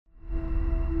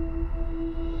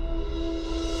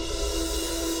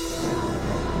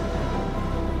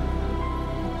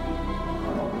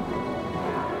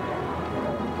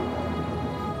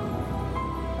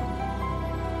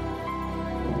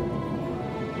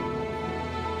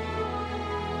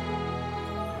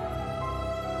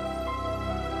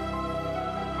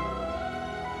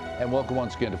And welcome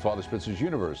once again to Father Spitzer's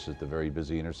Universe, at the very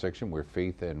busy intersection where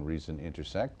faith and reason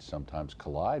intersect, sometimes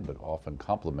collide, but often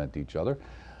complement each other.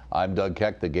 I'm Doug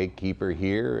Keck, the gatekeeper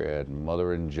here at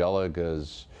Mother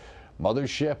Angelica's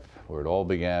mothership, where it all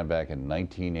began back in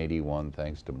 1981,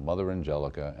 thanks to Mother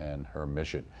Angelica and her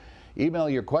mission. Email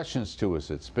your questions to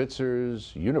us at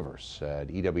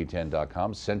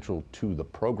spitzer'suniverse@ewtn.com, central to the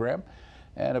program.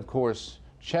 And of course,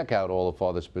 check out all of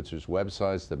Father Spitzer's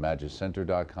websites,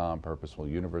 themagicenter.com,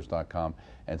 purposefuluniverse.com,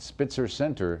 and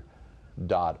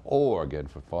spitzercenter.org. And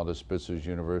for Father Spitzer's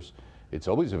Universe, it's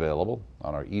always available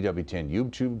on our EWTN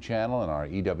YouTube channel and our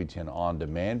EWTN On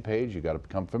Demand page. You've got to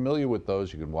become familiar with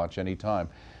those. You can watch anytime.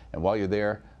 And while you're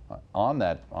there, on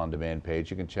that On Demand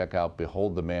page, you can check out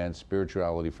Behold the Man,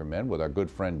 Spirituality for Men with our good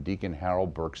friend Deacon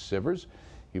Harold Burke-Sivers.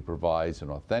 He provides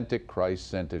an authentic,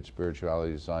 Christ-centered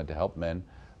spirituality designed to help men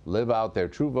live out their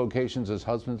true vocations as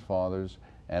husbands, fathers,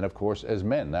 and of course as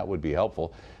men. That would be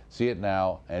helpful. See it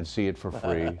now and see it for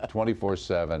free,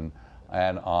 24/7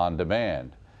 and on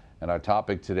demand. And our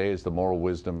topic today is the moral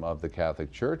wisdom of the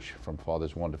Catholic Church from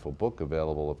Father's wonderful book,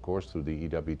 available of course through the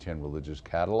EWTN Religious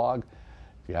Catalog.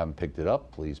 If you haven't picked it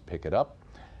up, please pick it up.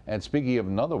 And speaking of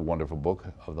another wonderful book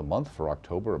of the month for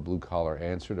October, A Blue Collar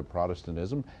Answer to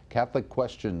Protestantism, Catholic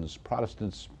Questions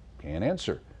Protestants Can't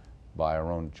Answer, by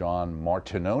our own John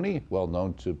Martinoni, well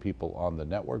known to people on the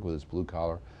network with his blue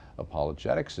collar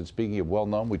apologetics. And speaking of well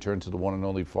known, we turn to the one and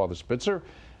only Father Spitzer,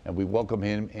 and we welcome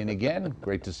him in again.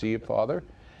 Great to see you, Father.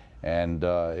 And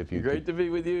if you Great to be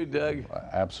with you, Doug.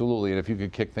 Absolutely. And if you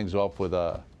could kick things off with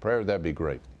a prayer, that'd be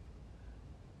great.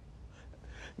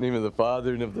 In the name of the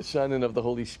Father, and of the Son, and of the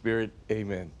Holy Spirit.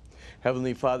 Amen.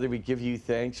 Heavenly Father, we give you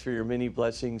thanks for your many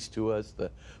blessings to us, the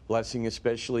blessing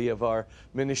especially of our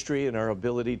ministry and our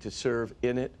ability to serve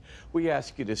in it. We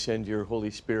ask you to send your Holy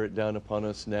Spirit down upon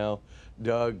us now,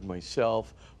 Doug,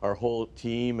 myself, our whole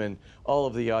team, and all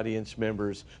of the audience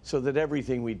members, so that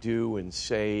everything we do and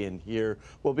say and hear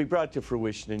will be brought to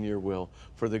fruition in your will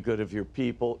for the good of your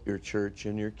people, your church,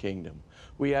 and your kingdom.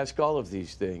 We ask all of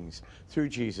these things through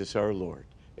Jesus our Lord.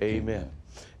 Amen.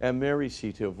 And Mary,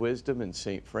 seat of wisdom, and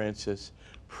St. Francis,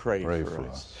 pray for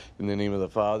us. In the name of the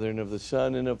Father, and of the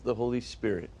Son, and of the Holy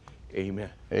Spirit. Amen.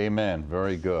 Amen.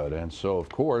 Very good. And so, of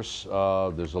course,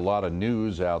 there's a lot of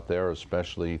news out there,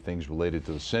 especially things related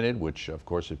to the Synod, which, of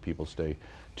course, if people stay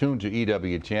tuned to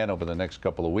EWTN over the next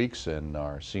couple of weeks, and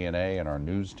our CNA and our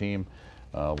news team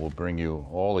will bring you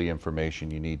all the information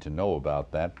you need to know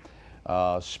about that.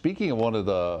 Speaking of one of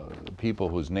the people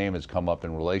whose name has come up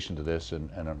in relation to this and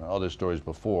in other stories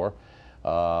before,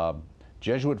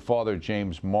 Jesuit Father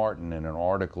James Martin, in an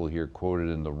article here quoted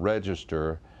in the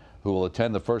Register, who will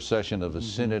attend the first session of the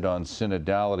Synod on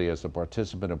Synodality as a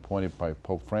participant appointed by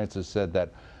Pope Francis, said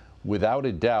that without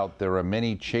a doubt there are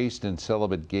many chaste and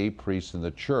celibate gay priests in the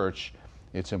Church.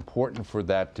 It's important for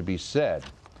that to be said.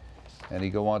 And he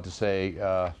go on to say,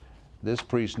 this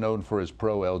priest, known for his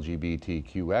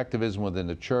pro-LGBTQ activism within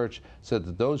the Church, said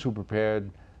that those who prepared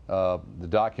the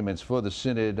documents for the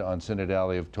Synod on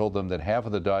Synodality have told them that half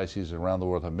of the dioceses around the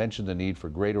world have mentioned the need for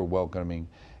greater welcoming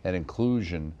and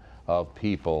inclusion of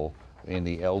people in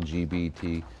the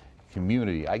LGBT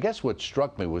community. I guess what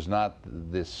struck me was not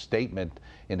this statement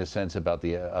in a sense about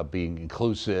the being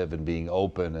inclusive and being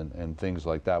open and things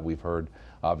like that. We've heard,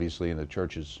 obviously, in the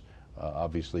churches,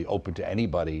 obviously open to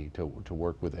anybody, to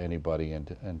work with anybody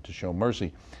and to show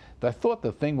mercy. I thought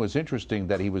the thing was interesting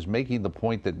that he was making the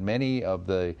point that many of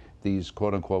these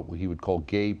quote-unquote, what he would call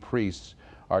gay priests,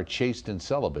 are chaste and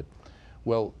celibate.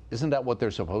 Well, isn't that what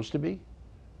they're supposed to be?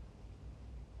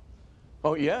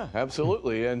 Oh, yeah,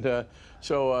 absolutely. And yeah,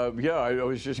 I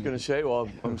was just going to say, well,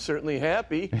 I'm certainly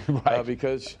happy Right.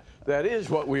 because that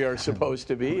is what we are supposed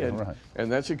to be, and, Right.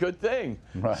 and that's a good thing.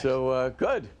 Right. So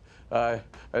good. I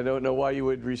don't know why you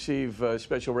would receive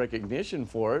special recognition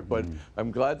for it, but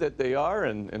I'm glad that they are,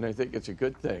 and I think it's a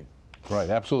good thing. Right,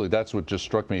 absolutely. That's what just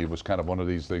struck me. It was kind of one of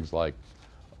these things like,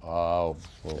 well,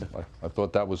 I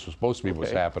thought that was supposed to be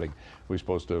what's happening. We're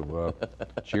supposed to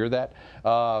cheer that.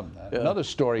 Another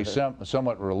story,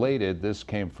 somewhat related. This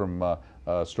came from a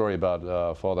story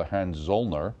about Father Hans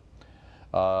Zollner.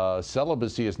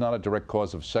 Celibacy is not a direct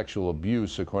cause of sexual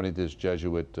abuse, according to this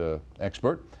Jesuit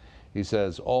expert. He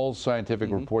says all scientific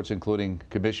reports, including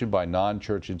commissioned by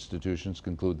non-church institutions,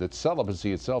 conclude that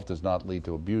celibacy itself does not lead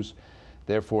to abuse.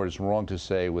 Therefore, it's wrong to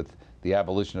say with the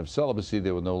abolition of celibacy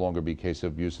there will no longer be a case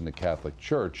of abuse in the Catholic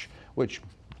Church, which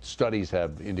studies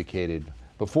have indicated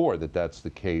before that that's the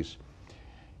case.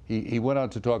 He went on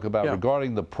to talk about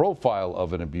regarding the profile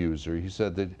of an abuser. He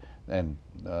said that, and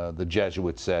the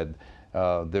Jesuit said,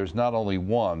 there's not only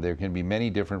one, there can be many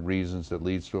different reasons that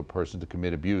leads to a person to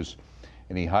commit abuse.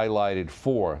 and he highlighted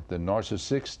four: the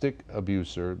narcissistic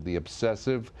abuser, the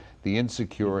obsessive, the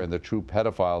insecure, and the true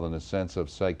pedophile in the sense of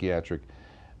psychiatric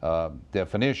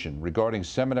definition. Regarding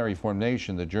seminary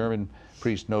formation, the German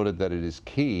priest noted that it is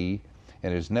key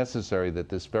and it is necessary that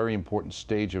this very important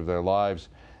stage of their lives,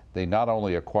 they not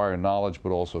only acquire knowledge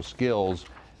but also skills.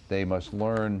 They must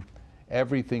learn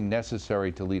everything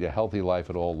necessary to lead a healthy life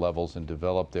at all levels and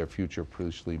develop their future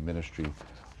priestly ministry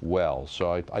well.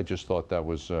 So I just thought that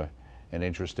was an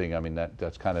interesting, I mean,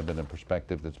 that's kind of been a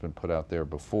perspective that's been put out there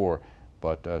before,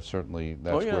 but certainly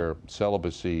that's where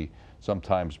celibacy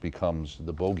sometimes becomes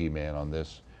the bogeyman on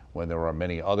this, when there are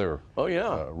many other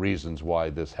reasons why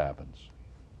this happens.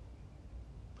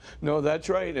 No, that's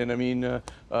right. And I mean,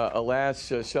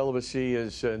 alas, celibacy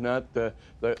is not the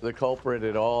culprit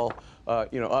at all.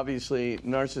 Obviously,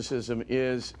 narcissism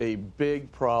is a big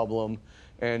problem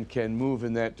and can move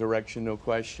in that direction, no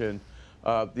question.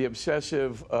 The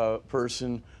obsessive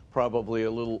person, probably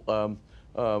a little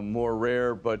more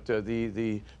rare, but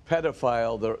the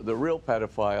pedophile, the real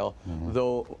pedophile,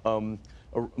 though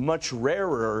much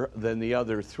rarer than the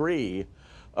other three,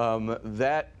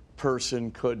 that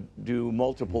person could do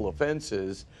multiple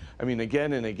offenses. I mean,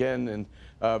 again and again, and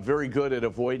very good at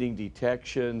avoiding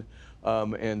detection.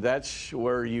 And that's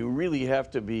where you really have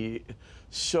to be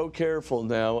so careful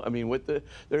now. I mean,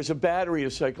 there's a battery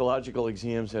of psychological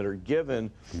exams that are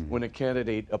given when a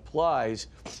candidate applies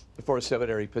for a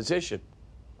seminary position.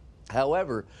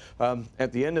 However,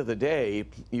 at the end of the day,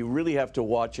 you really have to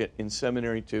watch it in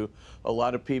seminary too. A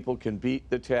lot of people can beat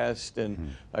the test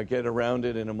and get around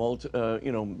it in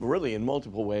really in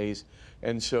multiple ways,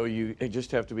 and so you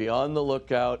just have to be on the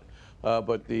lookout.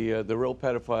 But the real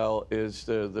pedophile is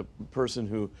the person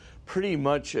who pretty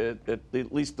much, at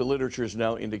least the literature is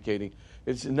now indicating,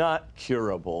 it's not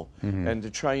curable. And to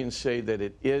try and say that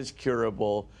it is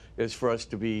curable is for us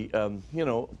to be,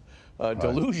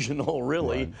 delusional,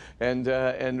 really, and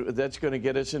that's going to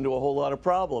get us into a whole lot of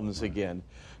problems again.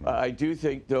 I do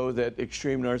think, though, that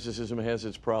extreme narcissism has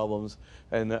its problems,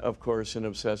 and of course, an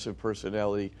obsessive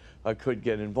personality could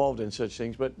get involved in such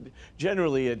things. But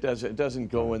generally, it doesn't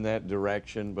go in that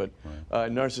direction. But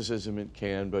narcissism, it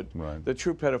can. But the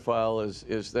true pedophile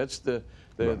is that's the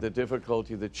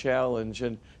difficulty, the challenge,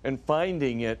 and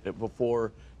finding it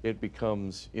before it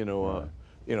becomes, again,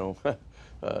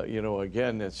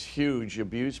 this huge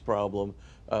abuse problem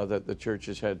that the church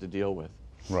has had to deal with.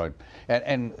 Right.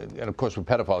 And of course, with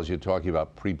pedophiles, you're talking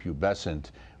about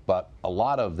prepubescent, but a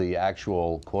lot of the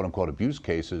actual quote-unquote abuse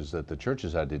cases that the church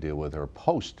has had to deal with are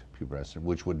post-pubescent,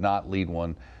 which would not lead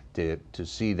one to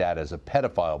see that as a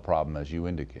pedophile problem, as you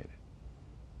indicated.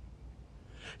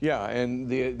 Yeah, and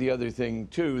the other thing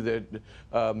too, that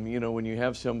when you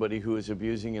have somebody who is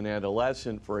abusing an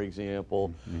adolescent, for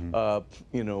example,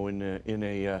 in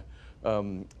a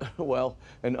an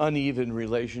uneven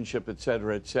relationship, et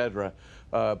cetera,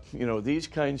 these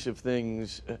kinds of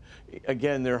things,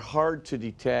 again, they're hard to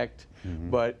detect,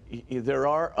 but there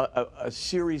are a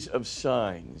series of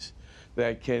signs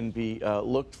that can be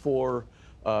looked for.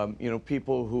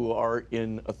 People who are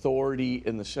in authority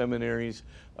in the seminaries,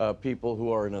 people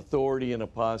who are in authority in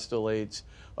apostolates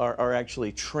are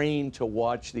actually trained to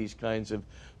watch these kinds of,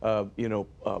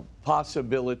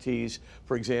 possibilities.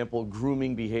 For example,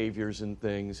 grooming behaviors and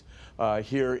things.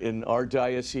 Here in our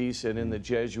diocese and in the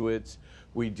Jesuits,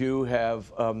 we do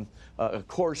have a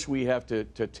course we have to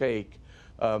take.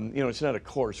 It's not a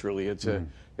course really.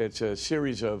 It's a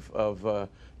series of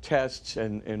tests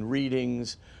and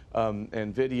readings.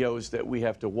 And videos that we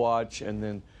have to watch, and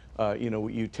then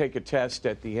you take a test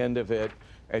at the end of it,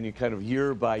 and you kind of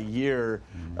year by year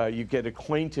you get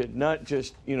acquainted, not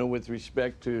just with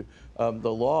respect to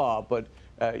the law, but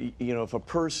if a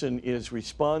person is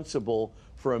responsible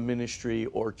for a ministry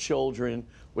or children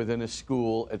within a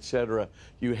school, etc.,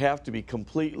 you have to be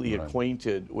completely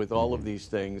acquainted with all of these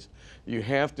things. You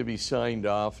have to be signed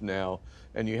off now,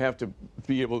 and you have to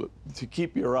be able to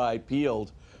keep your eye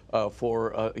peeled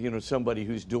for somebody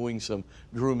who's doing some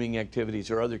grooming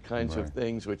activities or other kinds of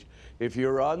things. Which, if you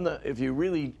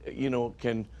really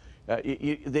can,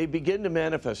 they begin to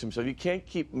manifest themselves. You can't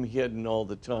keep them hidden all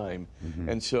the time,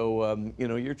 and so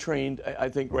you're trained. I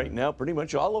think right now, pretty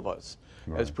much all of us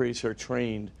as priests are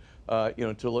trained,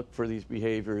 to look for these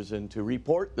behaviors and to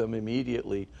report them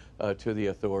immediately to the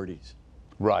authorities.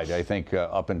 Right. I think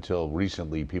up until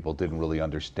recently, people didn't really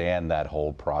understand that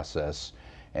whole process.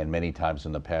 And many times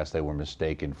in the past, they were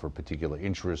mistaken for particular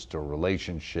interests or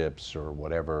relationships or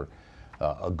whatever,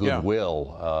 a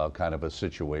goodwill kind of a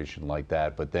situation like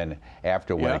that. But then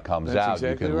after, when it comes out,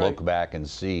 you can look back and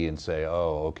see and say,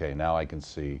 oh, okay, now I can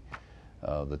see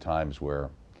the times where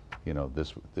you know,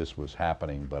 this was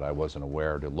happening, but I wasn't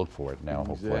aware to look for it. Now,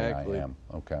 hopefully I am.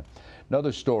 Okay.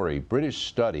 Another story, British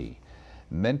study.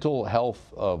 Mental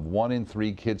health of 1 in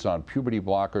 3 kids on puberty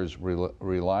blockers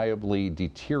reliably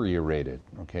deteriorated,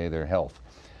 okay, their health.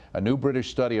 A new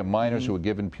British study of minors who were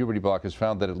given puberty blockers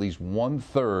found that at least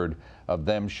 1/3 of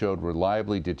them showed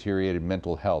reliably deteriorated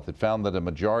mental health. It found that a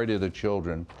majority of the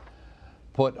children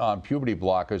put on puberty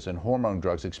blockers and hormone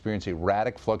drugs experience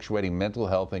erratic, fluctuating mental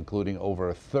health, including over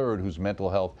 1/3 whose mental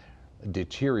health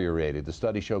deteriorated. The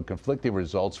study showed conflicting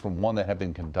results from one that had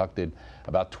been conducted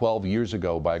about 12 years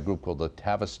ago by a group called the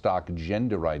Tavistock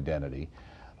Gender Identity.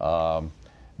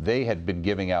 They had been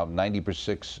giving out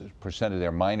 96% of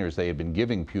their minors they had been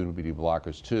giving puberty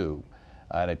blockers to,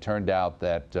 and it turned out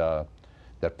that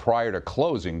that prior to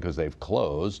closing, because they've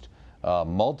closed,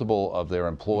 multiple of their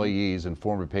employees and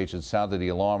former patients sounded the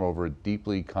alarm over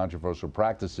deeply controversial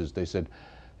practices. They said,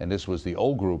 and this was the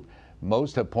old group,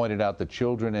 most have pointed out that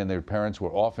children and their parents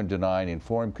were often denying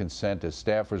informed consent as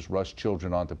staffers rushed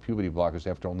children onto puberty blockers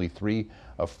after only 3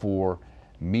 of 4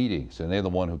 meetings. And they're the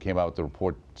one who came out with the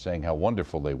report saying how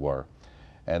wonderful they were.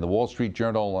 And the Wall Street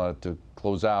Journal, to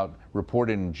close out,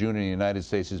 reported in June in the United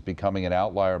States is becoming an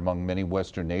outlier among many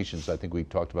Western nations. I think we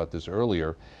talked about this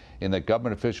earlier, in that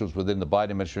government officials within the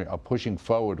Biden administration are pushing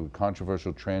forward with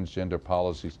controversial transgender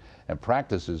policies and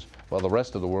practices while the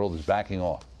rest of the world is backing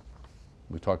off.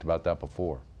 We talked about that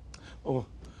before. Oh,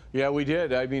 yeah, we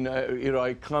did. I mean, you know,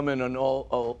 I comment on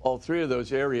all 3 of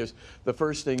those areas. The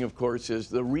first thing, of course, is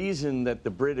the reason that the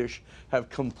British have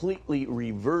completely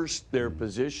reversed their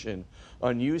position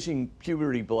on using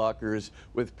puberty blockers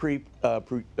with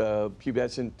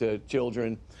pubescent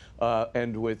children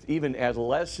and with even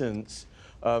adolescents.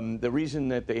 The reason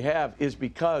that they have is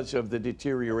because of the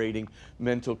deteriorating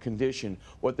mental condition.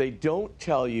 What they don't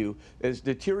tell you is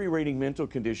deteriorating mental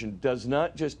condition does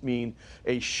not just mean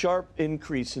a sharp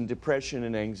increase in depression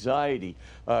and anxiety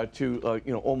to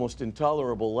you know, almost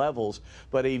intolerable levels,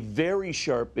 but a very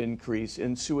sharp increase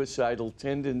in suicidal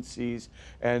tendencies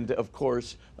and, of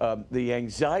course, the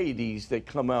anxieties that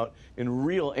come out in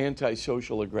real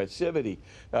antisocial aggressivity.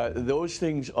 Those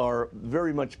things are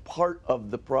very much part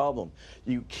of the problem.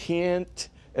 You can't,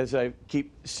 as I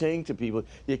keep saying to people,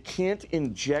 you can't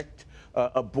inject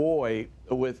a boy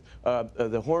with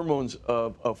the hormones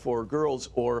for girls,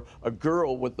 or a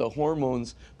girl with the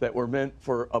hormones that were meant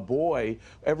for a boy.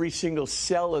 Every single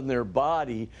cell in their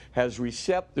body has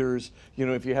receptors. You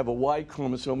know, if you have a Y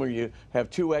chromosome or you have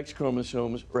 2 X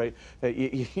chromosomes, right,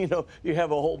 you know, you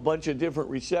have a whole bunch of different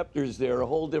receptors there, a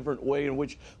whole different way in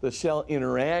which the cell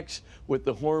interacts with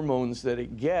the hormones that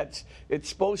it gets. It's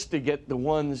supposed to get the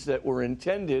ones that were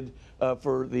intended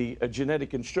for the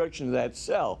genetic instruction of that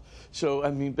cell. So, I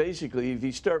mean, basically, if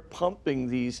you start pumping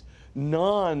these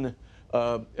non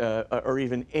or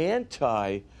even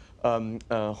anti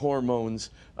hormones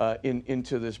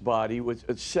into this body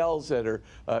with cells that are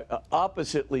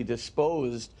oppositely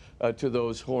disposed to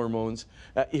those hormones,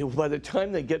 by the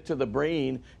time they get to the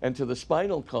brain and to the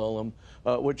spinal column,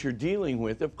 what you're dealing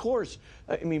with, of course,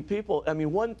 I mean, people, I mean,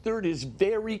 1/3 is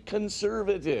very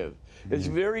conservative. It's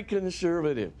very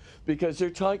conservative because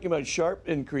they're talking about sharp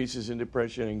increases in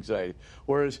depression and anxiety.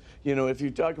 Whereas, you know, if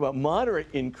you talk about moderate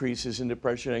increases in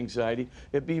depression and anxiety,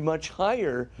 it'd be much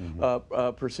higher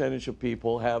percentage of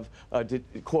people have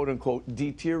quote unquote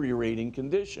deteriorating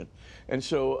condition. And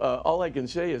so all I can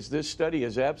say is this study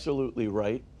is absolutely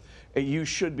right. You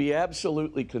should be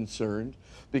absolutely concerned,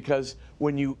 because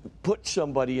when you put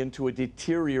somebody into a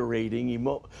deteriorating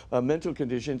mental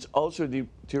condition, it's also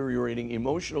deteriorating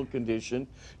emotional condition.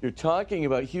 You're talking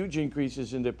about huge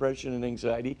increases in depression and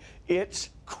anxiety. It's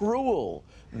cruel.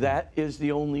 That is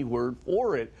the only word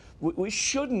for it. We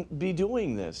shouldn't be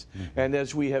doing this. And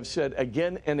as we have said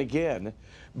again and again,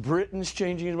 Britain's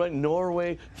changing their mind,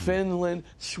 Norway, Finland,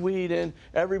 Sweden,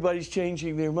 everybody's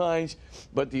changing their minds.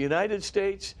 But the United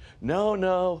States,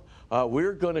 no,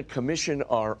 we're going to commission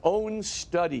our own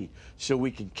study so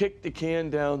we can kick the can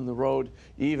down the road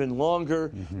even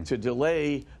longer to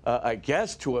delay, I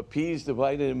guess, to appease the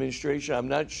Biden administration. I'm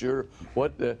not sure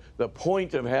what the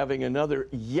point of having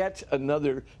yet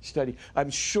another study. I'm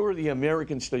sure the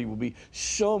American study will be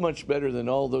so much better than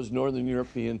all those Northern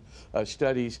European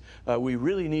studies. We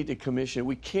really need to commission.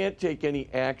 We can't take any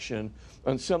action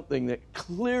on something that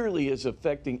clearly is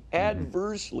affecting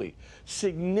adversely,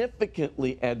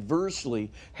 significantly adversely,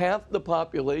 half the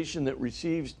population that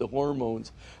receives the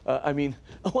hormones. I mean,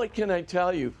 what can I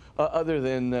tell you other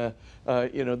than,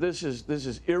 you know, this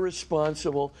is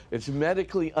irresponsible, it's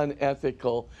medically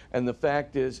unethical, and the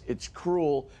fact is it's cruel.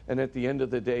 cruel, and at the end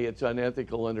of the day, it's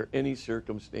unethical under any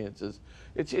circumstances.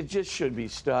 It just should be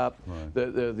stopped. Right.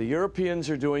 The Europeans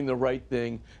are doing the right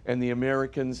thing, and the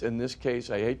Americans, in this case,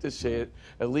 I hate to say it,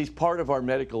 at least part of our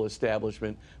medical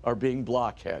establishment are being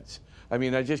blockheads. I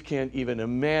mean, I just can't even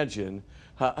imagine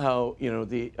how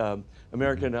the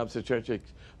American Obstetric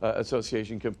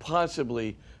Association can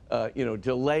possibly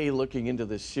delay looking into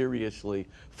this seriously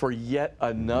for yet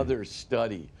another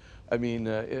study. I mean,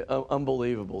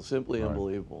 unbelievable, simply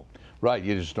unbelievable. Right,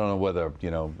 you just don't know whether,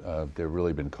 they've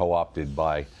really been co-opted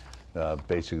by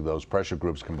basically those pressure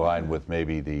groups combined with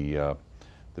maybe the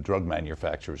drug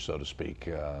manufacturers, so to speak,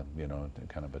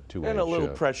 kind of a two-edged. And a little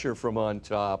pressure from on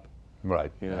top.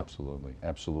 Right, absolutely,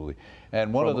 absolutely.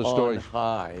 And one of the stories,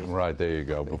 high. Right, there you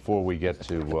go. Before we get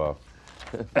to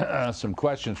some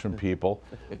questions from people,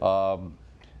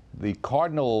 the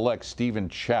Cardinal-elect Stephen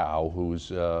Chow, who's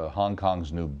Hong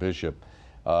Kong's new bishop,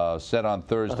 said on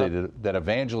Thursday that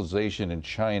evangelization in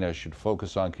China should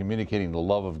focus on communicating the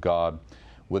love of God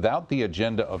without the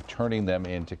agenda of turning them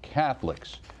into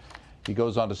Catholics. He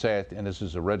goes on to say, and this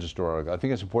is a registrar, I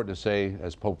think it's important to say,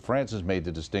 as Pope Francis made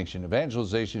the distinction,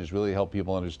 evangelization is really help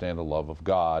people understand the love of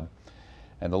God,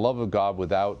 and the love of God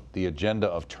without the agenda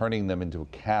of turning them into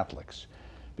Catholics,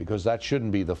 because that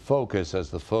shouldn't be the focus,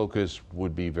 as the focus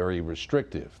would be very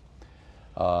restrictive.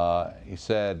 He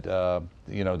said,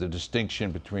 the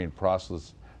distinction between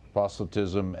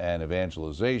proselytism and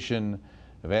evangelization.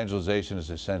 Evangelization is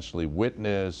essentially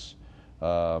witness,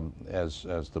 as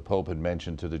the Pope had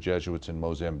mentioned to the Jesuits in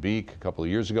Mozambique a couple of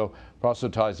years ago.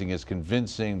 Proselytizing is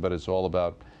convincing, but it's all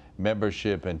about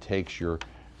membership and takes your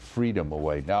freedom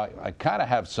away. Now, I kind of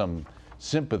have some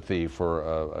sympathy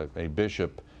for a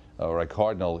bishop or a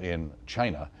cardinal in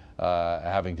China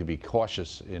having to be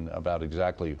cautious about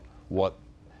exactly what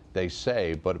they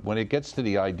say. But when it gets to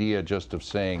the idea just of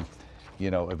saying,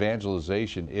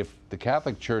 evangelization, if the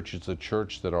Catholic Church is the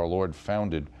church that our Lord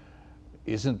founded,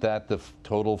 isn't that the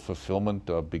total fulfillment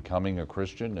of becoming a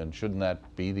Christian? And shouldn't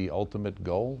that be the ultimate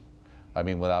goal? I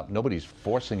mean, nobody's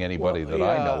forcing anybody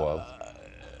I know of.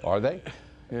 Are they?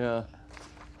 Yeah.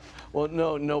 Well,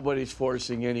 no, nobody's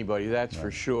forcing anybody, that's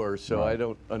for sure. So I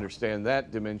don't understand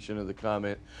that dimension of the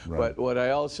comment. Right. But what I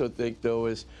also think, though,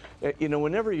 is,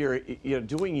 whenever you're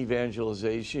doing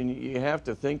evangelization, you have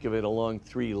to think of it along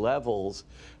three levels.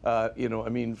 When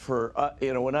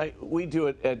we do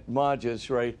it at Majas,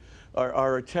 right?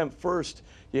 Our attempt first,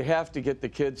 you have to get the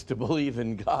kids to believe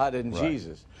in God and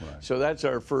Jesus. Right. So that's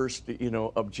our first,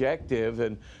 objective.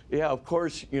 And of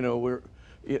course,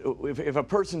 if a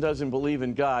person doesn't believe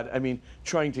in God,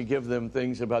 trying to give them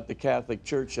things about the Catholic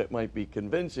Church that might be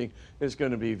convincing is going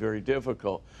to be very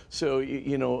difficult. So,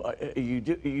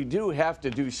 you do have to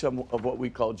do some of what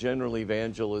we call general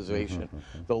evangelization.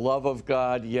 The love of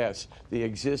God, yes. The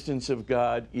existence of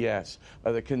God, yes.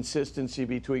 The consistency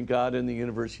between God and the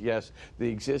universe, yes. The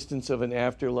existence of an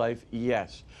afterlife,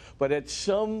 yes. But at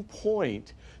some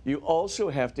point, you also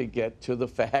have to get to the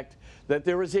fact that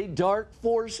there is a dark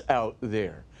force out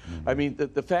there.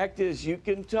 The fact is, you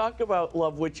can talk about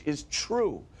love, which is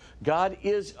true. God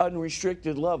is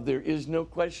unrestricted love. There is no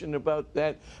question about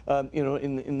that,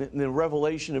 in the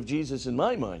revelation of Jesus in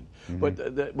my mind.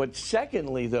 But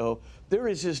secondly, though, there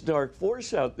is this dark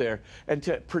force out there. And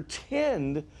to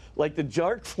pretend like the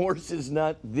dark force is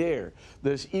not there,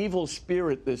 this evil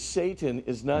spirit, this Satan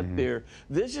is not there,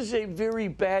 this is a very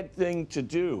bad thing to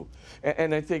do.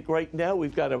 And I think right now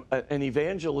we've got an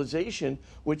evangelization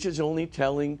which is only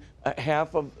telling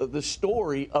half of the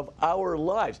story of our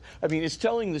lives. It's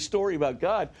telling the story about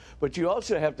God, but you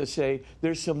also have to say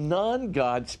there's some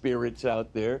non-God spirits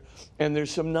out there, and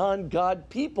there's some non-God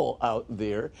people out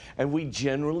there, and we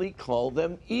generally call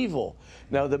them evil.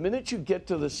 Now, the minute you get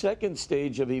to the second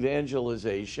stage of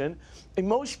evangelization,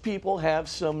 most people have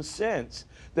some sense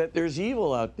that there's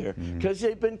evil out there because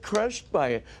they've been crushed by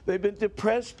it. They've been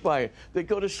depressed by it. They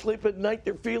go to sleep at night,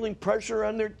 they're feeling pressure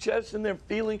on their chest, and they're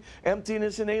feeling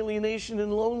emptiness and alienation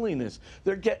and loneliness.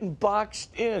 They're getting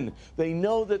boxed in. They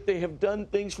know that they have done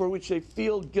things for which they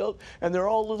feel guilt, and they're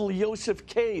all little Joseph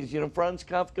K's, Franz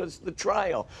Kafka's The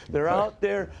Trial. They're out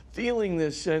there feeling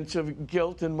this sense of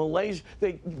guilt and malaise,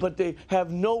 but they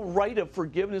have no right of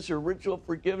forgiveness or ritual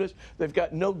forgiveness. They've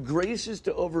got no graces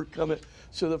to overcome it.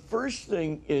 So the first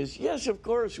thing is, yes, of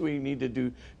course, we need to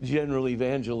do general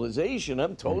evangelization.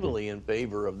 I'm totally in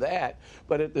favor of that.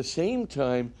 But at the same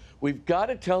time, We've got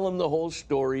to tell them the whole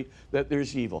story that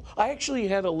there's evil. I actually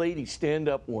had a lady stand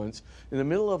up once in the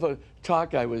middle of a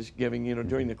talk I was giving,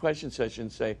 during the question session,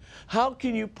 say, how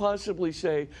can you possibly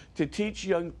say to teach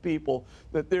young people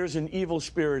that there's an evil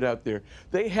spirit out there?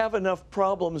 They have enough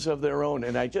problems of their own.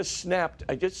 And I just snapped.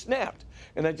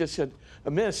 And I just said,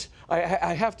 Miss,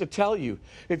 I have to tell you,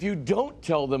 if you don't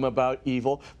tell them about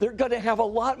evil, they're going to have a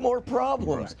lot more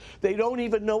problems. Right. They don't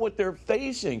even know what they're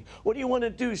facing. What do you want to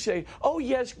do? Say, oh,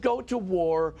 yes, go to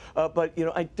war, but,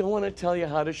 I don't want to tell you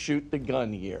how to shoot the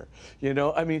gun here.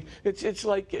 I mean, it's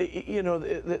like,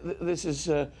 this is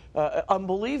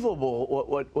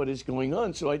unbelievable what is going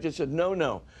on. So I just said,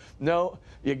 no,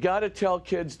 you got to tell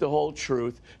kids the whole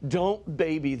truth. Don't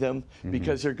baby them,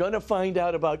 because they're going to find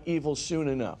out about evil soon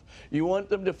enough. You want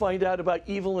them to find out about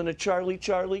evil in a Charlie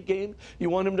game? You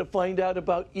want them to find out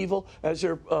about evil as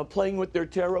they're playing with their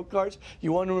tarot cards?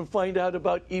 You want them to find out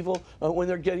about evil when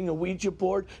they're getting a Ouija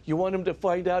board? You want them to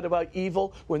find out about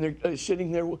evil when they're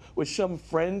sitting there with some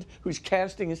friend who's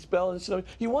casting a spell and stuff?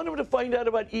 You want them to find out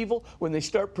about evil when they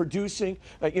start producing,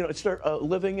 start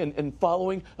living and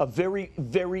following a very,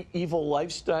 very evil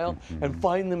lifestyle and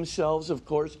find themselves, of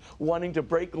course, wanting to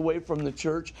break away from the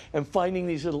church and finding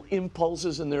these little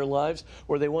impulses in their lives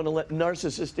where they want to let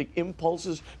narcissistic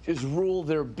impulses just rule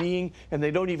their being, and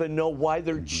they don't even know why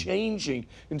they're changing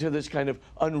into this kind of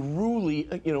unruly,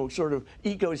 sort of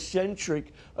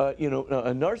egocentric, a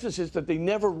narcissist that they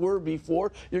never were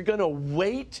before. You're going to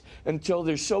wait until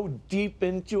they're so deep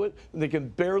into it and they can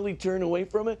barely turn away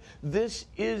from it. This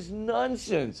is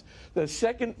nonsense. The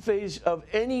second phase of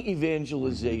any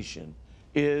evangelization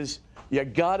is you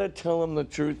got to tell them the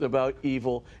truth about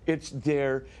evil. It's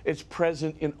there. It's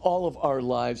present in all of our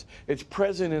lives. It's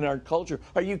present in our culture.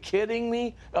 Are you kidding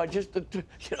me?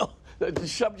 The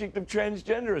subject of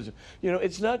transgenderism.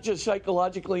 It's not just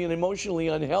psychologically and emotionally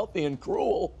unhealthy and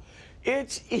cruel.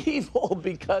 It's evil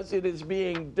because it is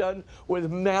being done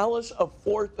with malice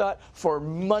aforethought for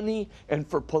money and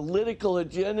for political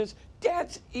agendas.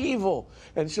 That's evil.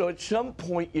 And so at some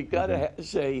point you got to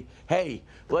say, hey,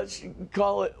 let's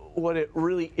call it what it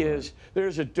really is.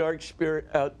 There's a dark spirit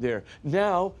out there.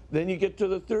 Now, then you get to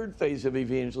the third phase of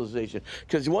evangelization.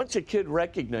 Because once a kid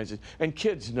recognizes, and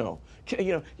kids know,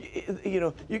 you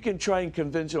can try and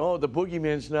convince them, oh, the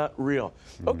boogeyman's not real.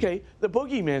 Okay, the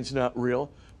boogeyman's not real.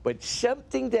 But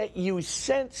something that you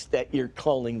sense that you're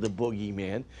calling the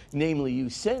boogeyman, namely you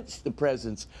sense the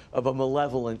presence of a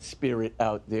malevolent spirit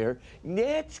out there,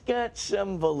 that's got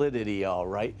some validity, all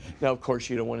right. Now, of course,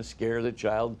 you don't want to scare the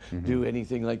child, do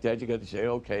anything like that. You got to say,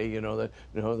 okay, there's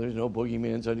no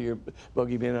boogeyman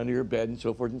under your bed and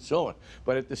so forth and so on.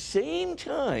 But at the same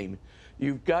time,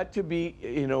 you've got to be,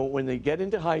 when they get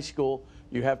into high school,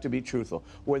 you have to be truthful.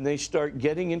 When they start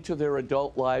getting into their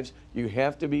adult lives, you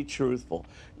have to be truthful.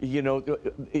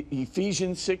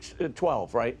 Ephesians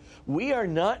 6:12, right? We are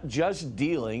not just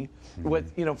dealing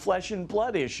with, flesh and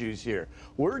blood issues here.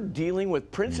 We're dealing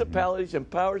with principalities and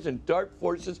powers and dark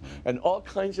forces and all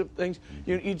kinds of things.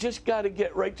 You just got to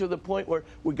get right to the point where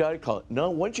we got to call it. No,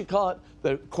 once you call it,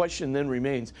 the question then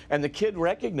remains, and the kid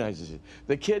recognizes it.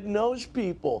 The kid knows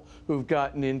people who've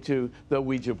gotten into the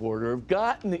Ouija board or have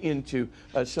gotten into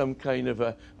some kind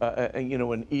of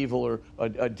an evil or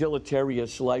a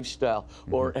deleterious lifestyle,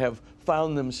 or have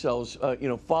found themselves,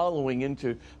 following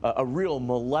into a real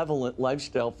malevolent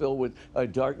lifestyle filled with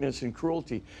darkness and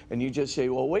cruelty. And you just say,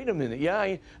 well, wait a minute.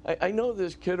 Yeah, I know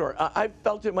this kid, or I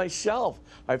felt it myself.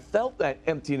 I felt that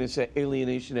emptiness, that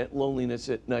alienation, that loneliness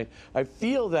at night. I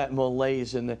feel that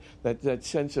malaise and that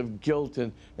sense of guilt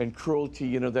and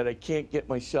cruelty, that I can't get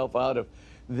myself out of.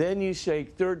 Then you say,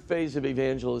 third phase of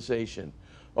evangelization.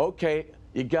 Okay,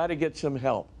 you got to get some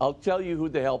help. I'll tell you who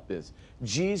the help is.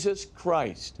 Jesus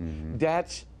Christ.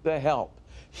 That's the help.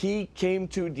 He came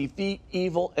to defeat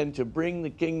evil and to bring the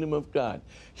kingdom of God.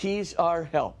 He's our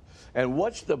help. And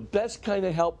what's the best kind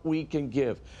of help we can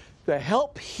give? The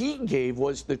help he gave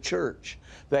was the church.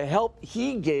 The help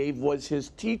he gave was his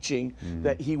teaching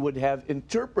that he would have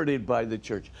interpreted by the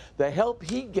church. The help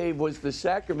he gave was the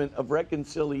sacrament of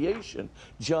reconciliation.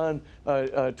 John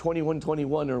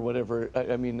 21:21 or whatever.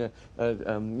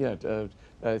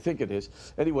 I think it is.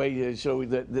 Anyway, so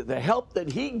the help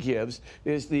that he gives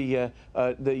is the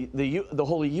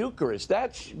Holy Eucharist.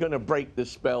 That's going to break the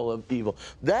spell of evil.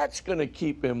 That's going to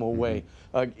keep him away,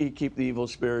 keep the evil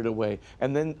spirit away.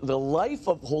 And then the life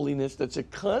of holiness that's a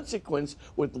consequence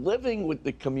with living with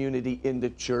the community in the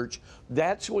church,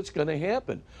 that's what's going to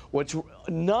happen. What's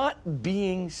not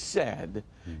being said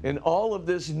And all of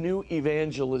this new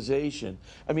evangelization,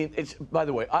 I mean, it's, by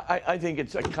the way, I think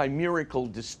it's a chimerical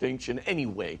distinction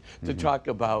anyway to talk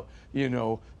about,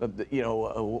 one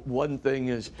thing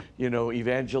is,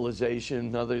 evangelization,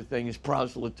 another thing is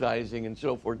proselytizing and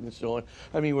so forth and so on.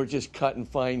 I mean, we're just cutting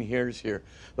fine hairs here.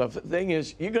 The thing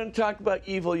is, you're going to talk about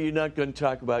evil, you're not going to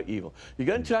talk about evil. You're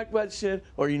going to talk about sin,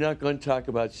 or you're not going to talk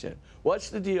about sin. What's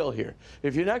the deal here?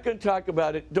 If you're not going to talk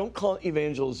about it, don't call it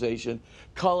evangelization.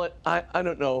 Call it, I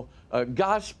don't know, a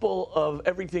gospel of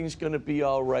everything's going to be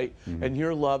all right, and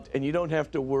you're loved, and you don't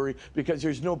have to worry because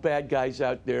there's no bad guys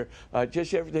out there.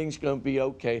 Just everything's going to be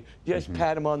okay. Just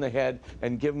pat them on the head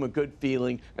and give them a good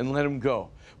feeling and let them go.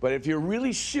 But if you're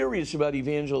really serious about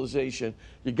evangelization,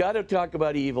 you got to talk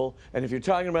about evil. And if you're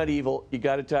talking about evil, you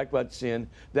got to talk about sin.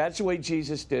 That's the way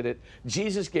Jesus did it.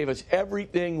 Jesus gave us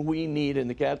everything we need in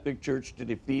the Catholic Church to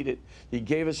defeat it. He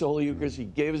gave us the Holy Eucharist. He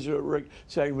gave us a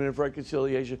sacrament of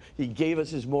reconciliation. He gave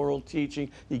us his moral teaching.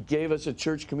 He gave us a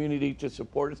church community to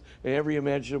support us in every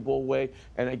imaginable way.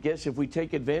 And I guess if we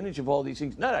take advantage of all these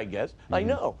things, not I guess, I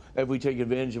know, if we take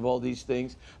advantage of all these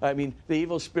things, I mean, the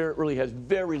evil spirit really has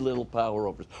very little power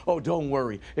over us. Oh, don't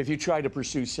worry. If you try to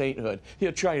pursue sainthood,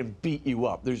 he'll try and beat you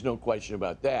up. There's no question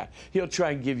about that. He'll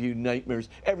try and give you nightmares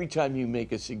every time you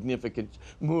make a significant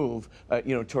move,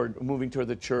 toward moving toward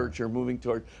the church or moving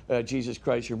toward Jesus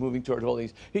Christ or moving toward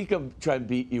holiness. He can try and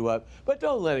beat you up, but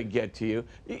don't let it get to you.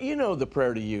 You know the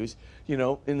prayer to use.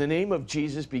 In the name of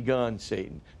Jesus, be gone,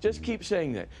 Satan. Just keep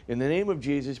saying that. In the name of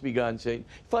Jesus, be gone, Satan.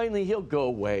 Finally, he'll go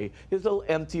away. His little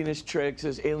emptiness tricks,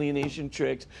 his alienation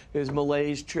tricks, his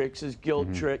malaise tricks, his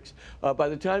guilt tricks. By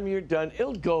the time you're done,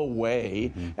 it'll go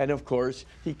away. And of course,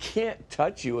 he can't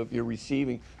touch you if you're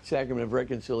receiving sacrament of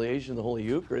reconciliation, the Holy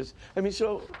Eucharist. I mean,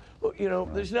 so,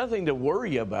 there's nothing to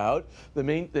worry about. The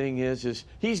main thing is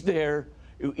he's there.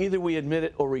 Either we admit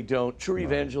it or we don't. True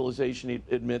evangelization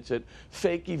admits it.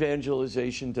 Fake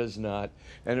evangelization does not.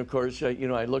 And of course, I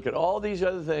look at all these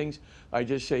other things. I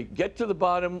just say, get to the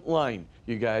bottom line,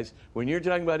 you guys. When you're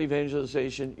talking about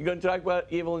evangelization, you're going to talk about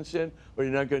evil and sin, or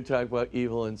you're not going to talk about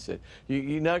evil and sin.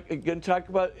 You're not going to talk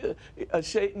about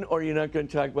Satan, or you're not going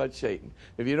to talk about Satan.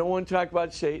 If you don't want to talk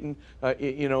about Satan,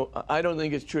 I don't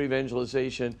think it's true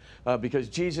evangelization because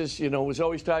Jesus, was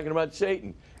always talking about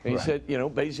Satan. And he said,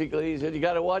 basically, he said, you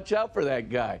got to watch out for that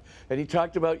guy. And he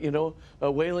talked about,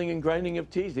 wailing and grinding of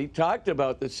teeth. He talked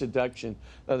about the seductions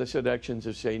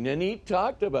of Satan. And he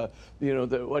talked about,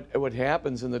 what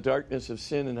happens in the darkness of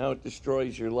sin and how it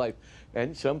destroys your life.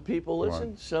 And some people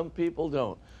listen, some people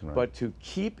don't. But to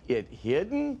keep it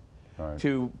hidden,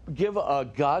 to give a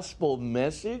gospel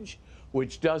message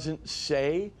which doesn't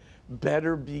say,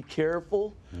 better be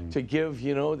careful, to give,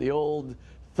 the old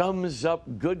thumbs up,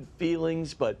 good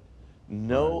feelings, but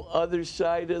no other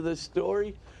side of the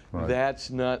story. That's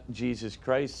not Jesus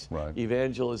Christ's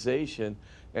evangelization.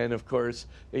 And of course,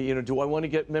 do I want to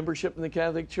get membership in the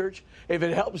Catholic Church? If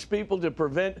it helps people to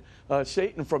prevent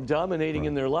Satan from dominating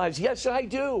in their lives, yes, I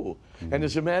do. And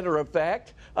as a matter of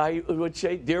fact, I would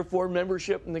say, therefore,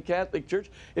 membership in the Catholic Church,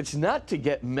 it's not to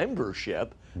get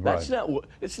membership. It's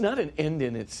not an end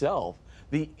in itself.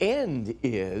 The end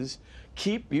is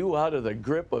keep you out of the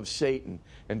grip of Satan.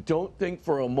 And don't think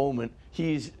for a moment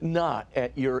he's not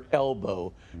at your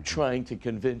elbow trying to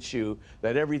convince you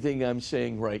that everything I'm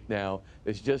saying right now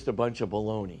is just a bunch of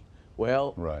baloney.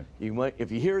 Well, you might,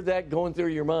 if you hear that going through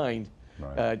your mind,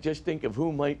 just think of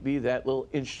who might be that little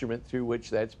instrument through which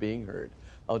that's being heard.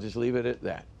 I'll just leave it at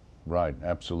that. Right,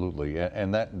 absolutely,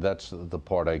 and that's the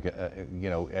part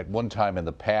at one time in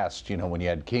the past, when you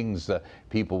had kings,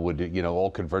 people would,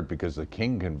 all convert because the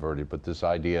king converted. But this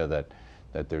idea that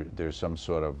there's some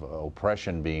sort of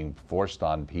oppression being forced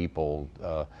on people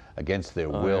against their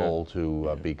will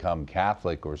to become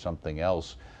Catholic or something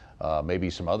else.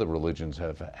 Maybe some other religions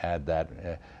have had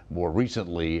that more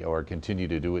recently or continue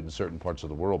to do it in certain parts of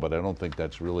the world, but I don't think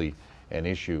that's really an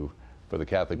issue for the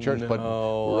Catholic Church. But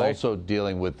we're also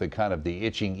dealing with the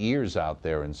itching ears out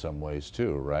there in some ways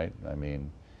too, right? I mean,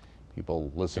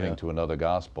 people listening to another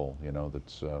gospel,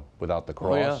 that's without the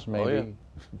cross, maybe.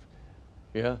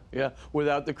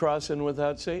 Without the cross and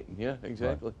without Satan. Yeah,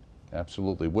 exactly.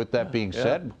 Absolutely. With that being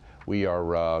said, we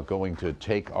are going to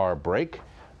take our break.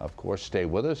 Of course, stay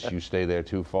with us. You stay there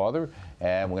too, Father.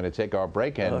 And we're going to take our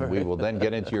break, and we will then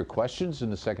get into your questions in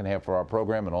the second half of our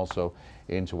program and also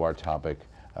into our topic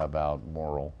about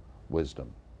moral wisdom.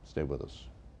 Stay with us.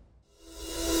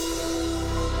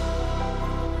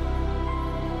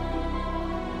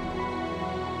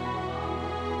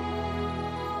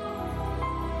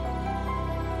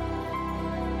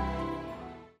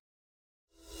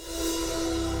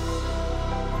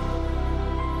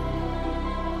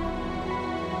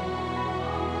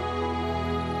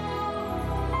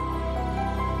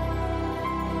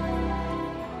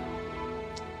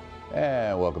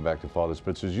 And welcome back to Father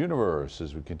Spitzer's Universe.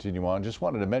 As we continue on, just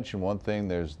wanted to mention one thing.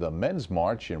 There's the Men's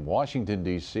March in Washington,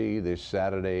 D.C. this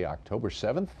Saturday, October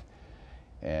 7th.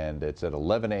 And it's at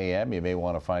 11 a.m. You may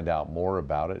want to find out more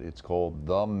about it. It's called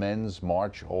The Men's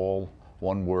March, all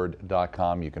one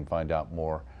word.com. You can find out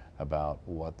more about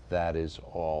what that is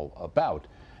all about.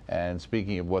 And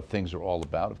speaking of what things are all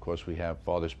about, of course, we have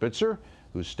Father Spitzer,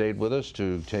 who stayed with us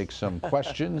to take some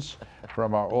questions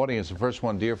from our audience. The first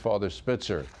one, dear Father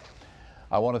Spitzer,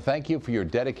 I want to thank you for your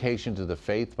dedication to the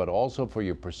faith, but also for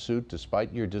your pursuit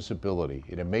despite your disability.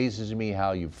 It amazes me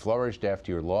how you flourished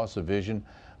after your loss of vision.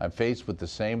 I'm faced with the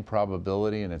same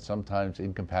probability, and it sometimes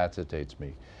incapacitates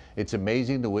me. It's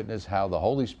amazing to witness how the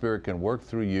Holy Spirit can work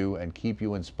through you and keep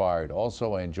you inspired.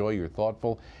 Also, I enjoy your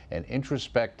thoughtful and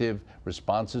introspective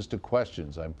responses to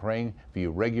questions. I'm praying for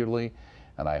you regularly,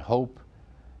 and I hope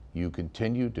you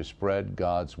continue to spread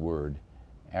God's word.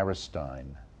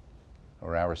 Aristine.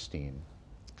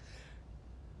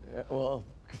 Well,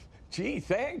 gee,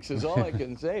 thanks is all I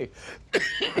can say.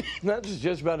 That was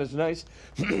just about as nice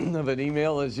of an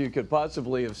email as you could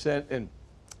possibly have sent. And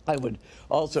I would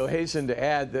also hasten to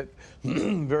add that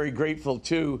I'm very grateful,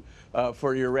 too,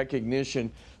 for your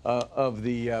recognition of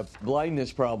the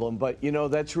blindness problem. But, you know,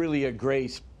 that's really a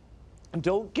grace.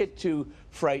 Don't get too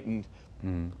frightened,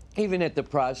 even at the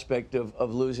prospect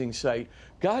of losing sight.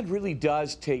 God really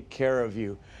does take care of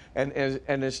you. And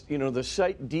as you know, the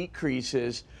sight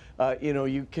decreases, you know,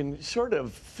 you can sort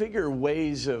of figure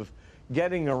ways of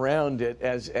getting around it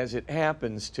as it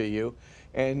happens to you.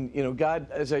 And, you know, God,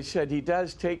 as I said, he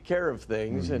does take care of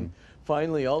things. And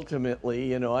finally, ultimately,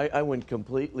 you know, I went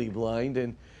completely blind,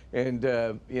 and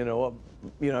you know,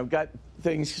 I've got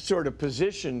things sort of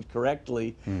positioned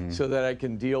correctly so that I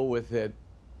can deal with it,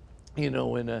 you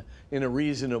know, in a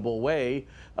reasonable way.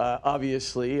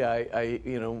 Obviously, I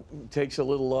you know, it takes a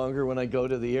little longer when I go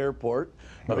to the airport,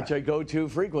 which I go to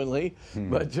frequently,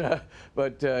 but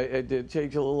it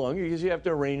takes a little longer because you have to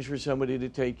arrange for somebody to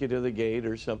take you to the gate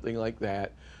or something like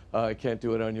that. You can't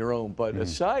do it on your own. But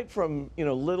aside from, you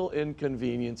know, little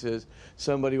inconveniences,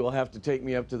 somebody will have to take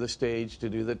me up to the stage to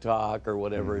do the talk or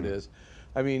whatever it is.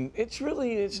 I mean,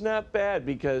 it's not bad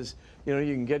because, you know,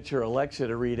 you can get your Alexa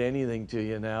to read anything to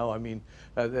you now. I mean,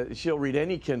 she'll read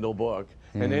any Kindle book,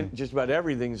 and then just about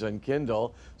everything's on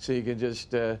Kindle. So you can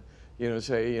just, you know,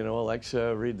 say, you know,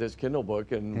 Alexa, read this Kindle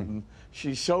book, and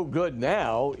she's so good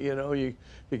now, you know, you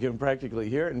can practically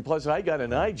hear it. And plus, I got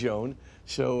an iJoan,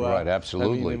 so right,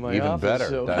 absolutely, I mean, in my even office, better.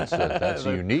 so That's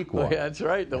a unique one. Yeah, that's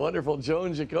right, the wonderful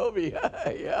Joan Jacoby.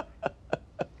 Yeah.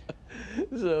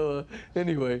 So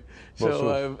anyway,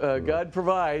 God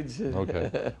provides.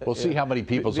 Okay. We'll see how many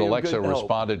people's Alexa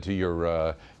responded to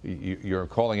your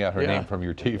calling out her name from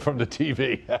your from the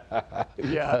TV.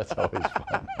 Yeah, that's always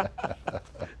fun.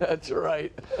 That's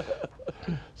right.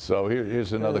 So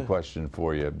here's another question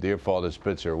for you, dear Father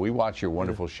Spitzer. We watch your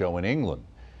wonderful show in England.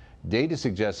 Data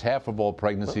suggests half of all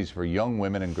pregnancies for young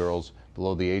women and girls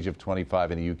below the age of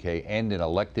 25 in the UK end in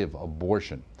elective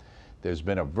abortion. There's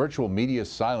been a virtual media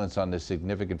silence on this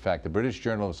significant fact. The British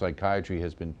Journal of Psychiatry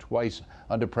has been twice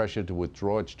under pressure to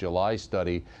withdraw its July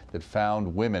study that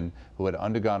found women who had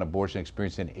undergone abortion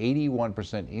experienced an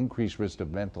 81% increased risk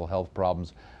of mental health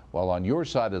problems, while on your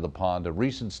side of the pond, a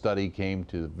recent study came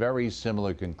to very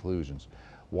similar conclusions.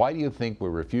 Why do you think we're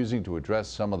refusing to address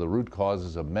some of the root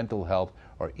causes of mental health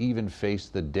or even face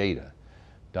the data?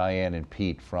 Diane and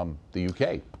Pete from the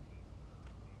UK.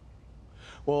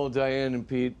 Well, Diane and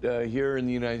Pete, here in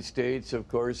the United States, of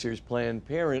course, there's Planned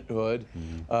Parenthood.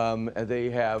 They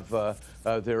have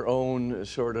their own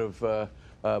sort of,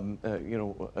 you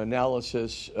know,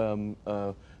 analysis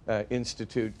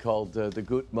institute called the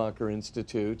Guttmacher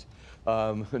Institute.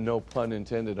 No pun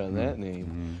intended on that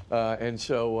name. And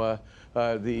so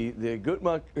the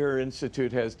Guttmacher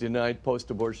Institute has denied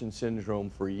post-abortion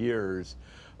syndrome for years.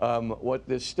 What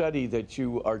this study that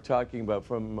you are talking about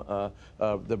from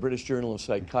the British Journal of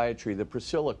Psychiatry, the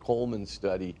Priscilla Coleman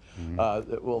study,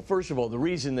 well, first of all, the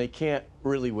reason they can't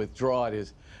really withdraw it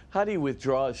is, how do you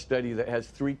withdraw a study that has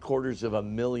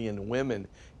 750,000 women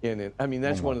in it? I mean,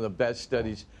 that's one of the best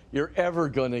studies you're ever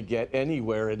going to get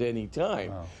anywhere at any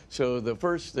time. So the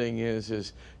first thing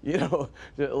is, you know,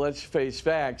 let's face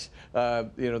facts.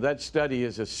 You know, that study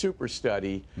is a super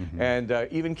study, and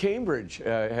even Cambridge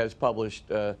has published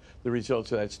the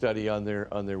results of that study on their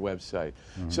website.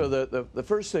 So the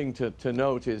first thing to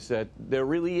note is that there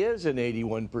really is an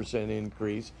 81%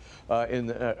 increase in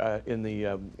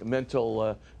the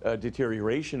mental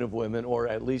deterioration of women, or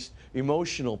at least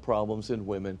emotional problems in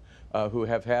women who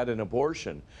have had an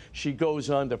abortion. She goes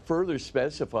on to further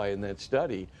specify in that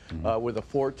study with a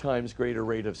 4 times greater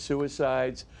rate of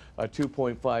suicides, a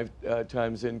 2.5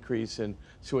 times increase in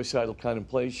suicidal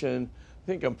contemplation. I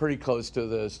think I'm pretty close to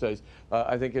the studies.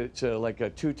 I think it's like a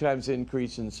 2 times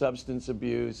increase in substance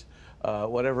abuse,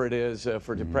 whatever it is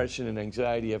for depression and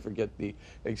anxiety. I forget the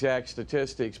exact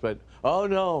statistics, but oh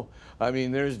no, I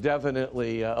mean, there's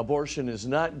definitely abortion is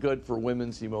not good for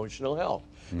women's emotional health.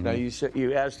 Now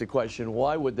you asked the question,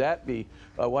 why would that be?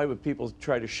 Why would people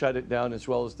try to shut it down, as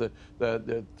well as the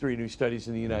 3 new studies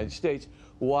in the United States?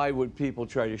 Why would people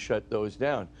try to shut those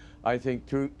down? I think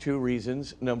 2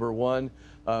 reasons. Number one,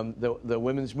 the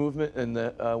women's movement and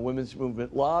the women's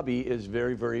movement lobby is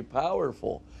very, very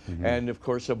powerful. And of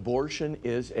course, abortion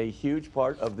is a huge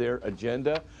part of their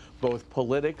agenda, both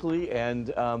politically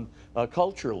and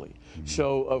culturally.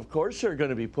 So of course they're going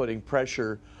to be putting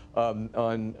pressure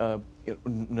on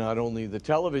not only the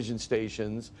television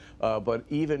stations, but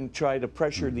even try to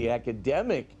pressure the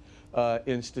academic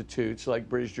institutes like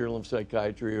British Journal of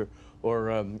Psychiatry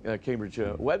or Cambridge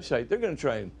website. They're going to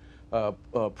try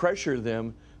and pressure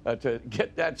them to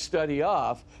get that study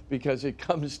off because it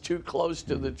comes too close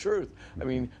to the truth. I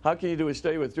mean, how can you do a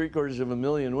study with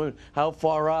 750,000 women? How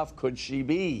far off could she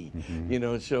be? You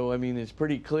know, so I mean, it's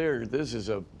pretty clear this is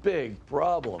a big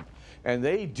problem. And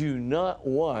they do not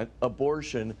want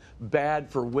abortion bad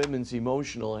for women's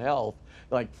emotional health,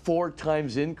 like 4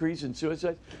 times increase in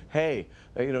suicide. Hey,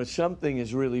 you know, something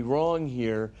is really wrong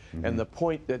here. And the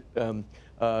point that,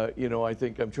 you know, I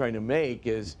think I'm trying to make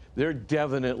is they're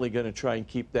definitely going to try and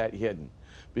keep that hidden.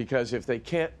 Because if they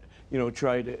can't, you know,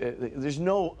 try to, there's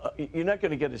no, you're not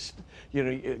going to get a, you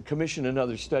know, commission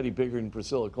another study bigger than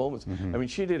Priscilla Coleman's. I mean,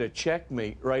 she did a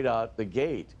checkmate right out the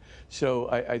gate. So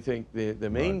I think the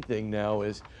main thing now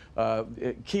is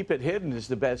keep it hidden is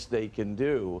the best they can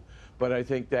do. But I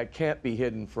think that can't be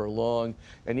hidden for long.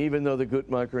 And even though the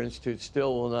Guttmacher Institute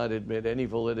still will not admit any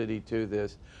validity to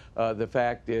this, the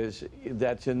fact is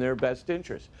that's in their best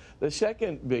interest. The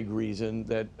second big reason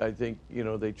that I think, you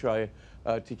know, they try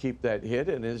to keep that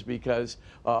hidden is because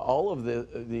all of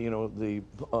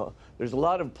there's a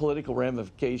lot of political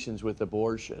ramifications with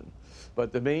abortion.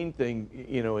 But the main thing,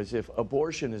 you know, is if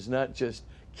abortion is not just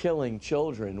killing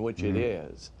children, which it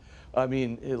is. I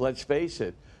mean, let's face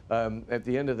it, at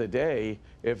the end of the day,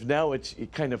 if now it's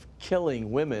kind of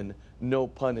killing women, no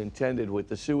pun intended with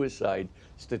the suicide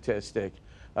statistic,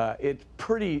 it's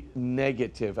pretty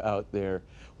negative out there.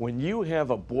 When you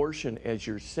have abortion as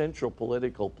your central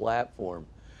political platform,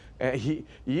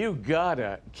 you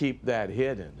gotta keep that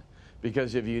hidden,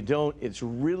 because if you don't, it's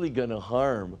really gonna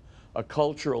harm a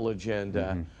cultural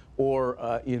agenda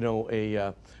or you know,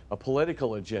 a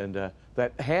political agenda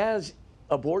that has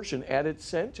abortion at its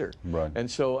center.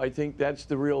 And so I think that's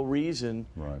the real reason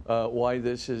why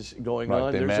this is going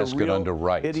on. They There's mask a real it under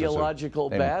rights, ideological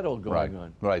battle going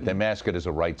on. They mask it as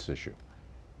a rights issue.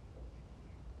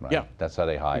 Yeah. That's how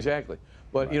they hide. Exactly.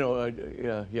 But, you know,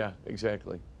 yeah,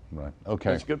 exactly.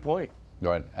 Okay. That's a good point.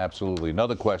 Right, absolutely.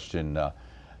 Another question.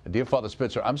 Dear Father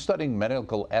Spitzer, I'm studying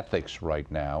medical ethics right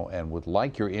now and would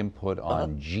like your input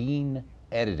on gene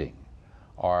editing.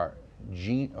 Are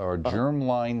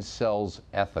germline cells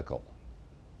ethical?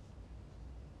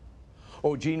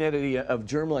 Oh, gene editing of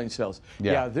germline cells.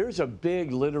 Yeah, there's a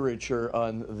big literature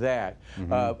on that.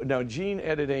 Now, gene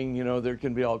editing, you know, there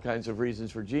can be all kinds of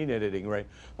reasons for gene editing, right?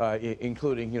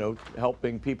 Including, you know,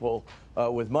 helping people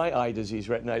with my eye disease,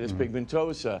 retinitis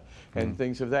pigmentosa, and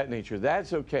things of that nature.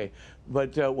 That's okay.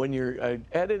 But when you're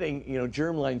editing, you know,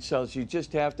 germline cells, you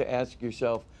just have to ask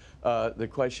yourself the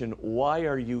question, why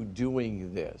are you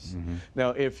doing this?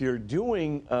 Now, if you're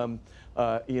doing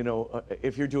you know,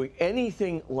 if you're doing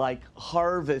anything like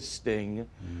harvesting,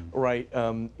 right,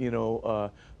 you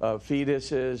know,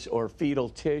 fetuses or fetal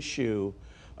tissue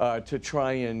to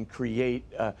try and create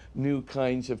new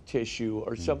kinds of tissue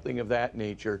or something of that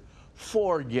nature,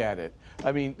 forget it.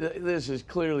 I mean, this is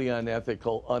clearly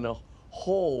unethical on a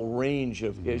whole range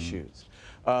of issues.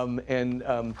 So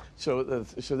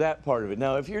that part of it.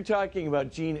 Now, if you're talking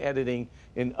about gene editing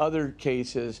in other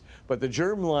cases, but the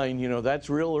germline, you know, that's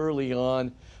real early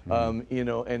on, you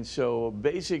know, and so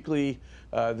basically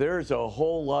There's a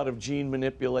whole lot of gene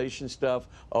manipulation stuff,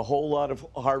 a whole lot of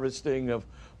harvesting of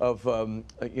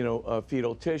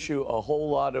fetal tissue, a whole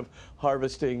lot of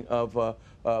harvesting of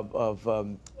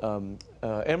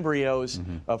embryos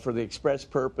for the express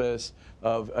purpose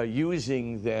of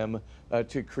using them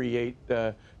to create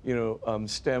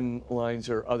stem lines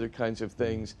or other kinds of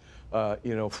things.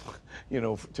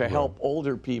 To help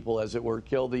older people, as it were,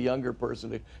 kill the younger person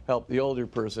to help the older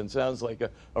person. Sounds like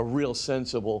a real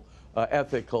sensible,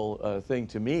 ethical thing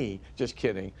to me. Just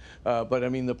kidding. But I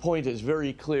mean, the point is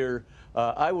very clear.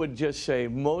 I would just say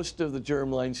most of the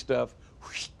germline stuff,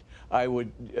 I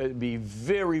would be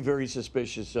very, very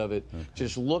suspicious of it. Okay.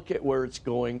 Just look at where it's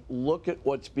going, look at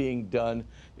what's being done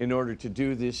in order to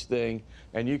do this thing,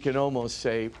 and you can almost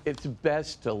say it's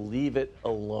best to leave it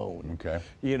alone. Okay.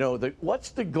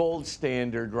 What's the gold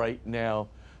standard right now?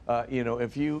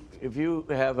 If you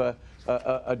have a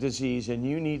disease and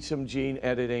you need some gene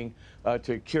editing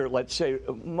to cure, let's say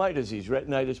my disease,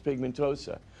 retinitis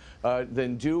pigmentosa,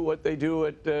 then do what they do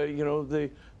at the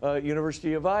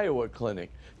University of Iowa clinic.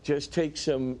 Just take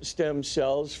some stem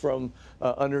cells from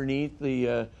underneath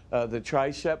the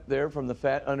tricep there, from the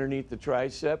fat underneath the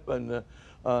tricep, and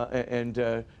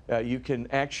you can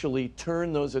actually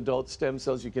turn those adult stem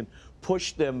cells. You can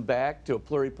push them back to a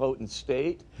pluripotent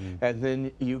state, and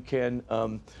then you can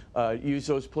use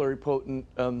those pluripotent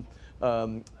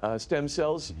stem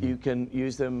cells. You can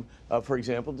use them, for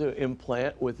example, to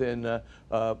implant within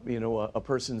a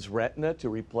person's retina to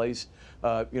replace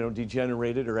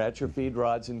degenerated or atrophied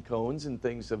rods and cones and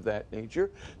things of that nature.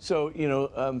 So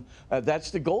that's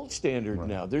the gold standard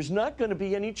now. There's not going to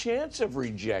be any chance of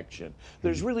rejection.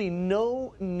 There's really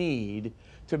no need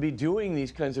to be doing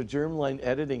these kinds of germline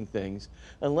editing things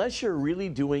unless you're really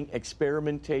doing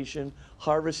experimentation,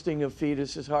 harvesting of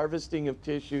fetuses, harvesting of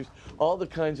tissues, all the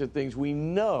kinds of things we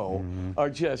know are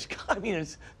just, I mean,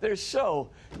 they're so,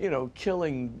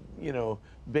 killing,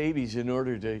 babies in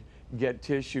order to get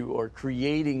tissue, or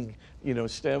creating,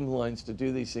 stem lines to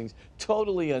do these things.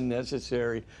 Totally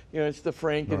unnecessary. It's the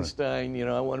Frankenstein,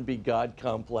 I want to be God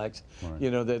complex,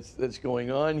 that's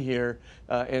going on here.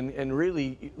 And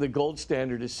really, the gold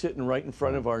standard is sitting right in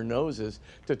front of our noses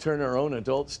to turn our own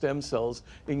adult stem cells,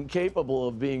 incapable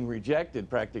of being rejected,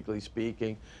 practically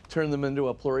speaking, turn them into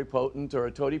a pluripotent or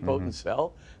a totipotent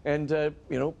cell, and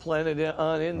plant it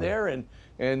on in there,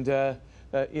 and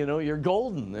you're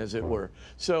golden, as it were.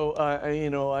 So,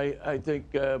 I think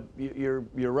you're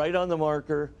right on the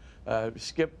marker.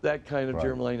 Skip that kind of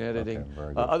germline editing.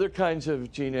 Okay, other kinds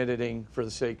of gene editing for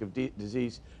the sake of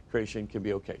disease creation can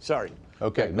be okay. Sorry.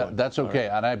 Okay, no, that's okay.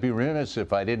 Right. And I'd be remiss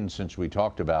if I didn't, since we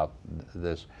talked about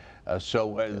this.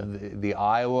 The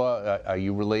Iowa, are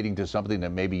you relating to something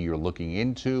that maybe you're looking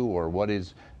into, or what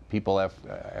is, people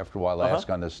after a while ask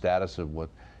on the status of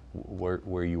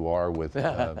where you are with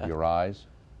your eyes?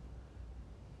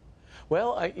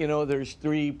 Well, there's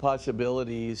three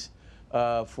possibilities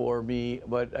for me,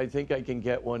 but I think I can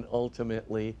get one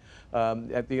ultimately.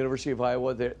 At the University of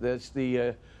Iowa, that's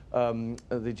the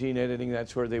gene editing.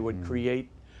 That's where they would create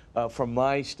from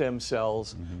my stem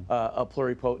cells a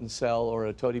pluripotent cell or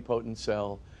a totipotent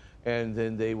cell, and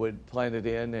then they would plant it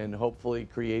in and hopefully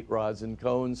create rods and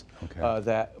cones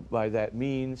by that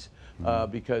means,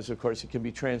 because of course it can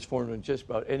be transformed in just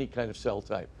about any kind of cell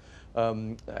type.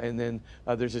 And then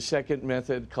there's a second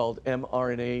method called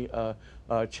mRNA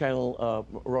channel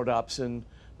rhodopsin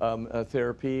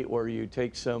therapy, where you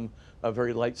take some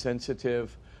very light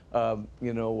sensitive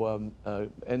enzymes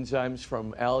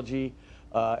from algae,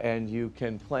 and you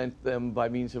can plant them by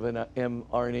means of an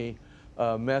mRNA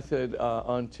method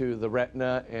onto the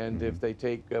retina, and if they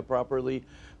take properly,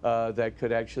 that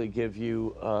could actually give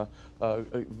you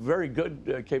very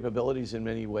good capabilities in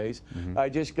many ways. I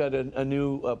just got a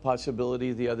new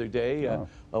possibility the other day. A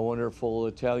wonderful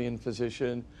Italian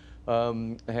physician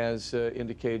has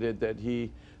indicated that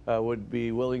he would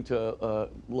be willing to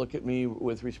look at me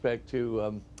with respect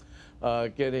to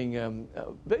getting,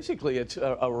 basically it's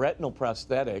a retinal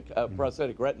prosthetic,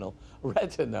 prosthetic retina,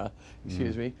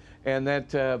 excuse me, and that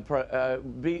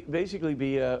basically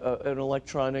be an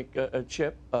electronic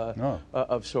chip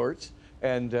of sorts,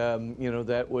 and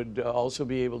that would also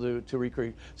be able to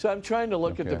recreate. So I'm trying to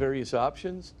look at the various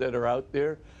options that are out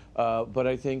there, but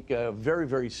I think very,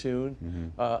 very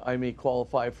soon I may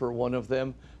qualify for one of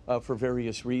them for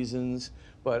various reasons.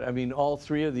 But I mean, all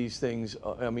three of these things,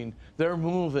 I mean, they're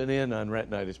moving in on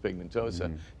retinitis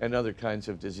pigmentosa and other kinds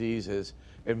of diseases.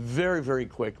 And very, very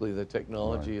quickly, the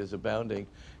technology is abounding.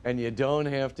 And you don't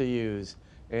have to use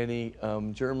any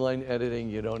germline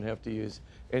editing. You don't have to use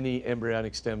any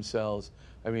embryonic stem cells.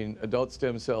 I mean, adult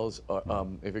stem cells,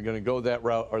 if you're going to go that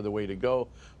route, are the way to go.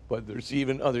 But there's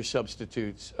even other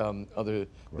substitutes other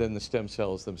than the stem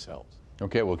cells themselves.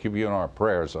 Okay, we'll keep you in our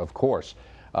prayers, of course.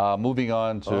 Moving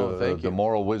on to the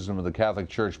moral wisdom of the Catholic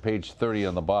Church, page 30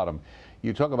 on the bottom.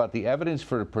 You talk about the evidence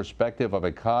for the perspective of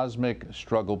a cosmic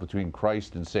struggle between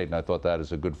Christ and Satan. I thought that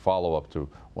is a good follow-up to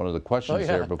one of the questions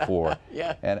there before.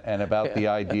 And about the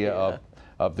idea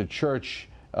of the Church,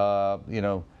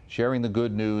 sharing the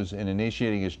good news and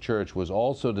initiating his church was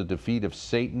also the defeat of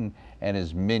Satan and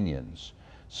his minions.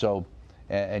 So,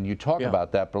 and you talk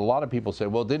about that, but a lot of people say,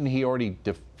 well, didn't he already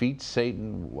defeat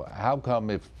Satan? How come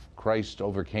if Christ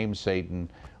overcame Satan,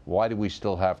 why do we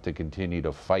still have to continue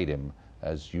to fight him,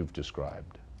 as you've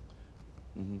described?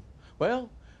 Well,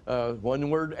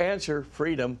 one-word answer,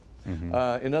 freedom.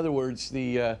 In other words,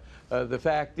 the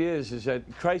fact is that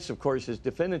Christ, of course, has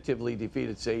definitively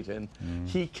defeated Satan.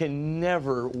 He can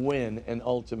never win an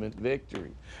ultimate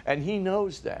victory. And he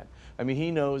knows that. I mean,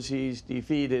 he knows he's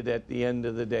defeated at the end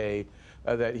of the day,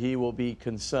 that he will be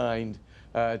consigned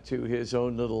to his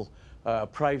own little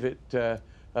private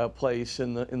place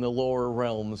in the lower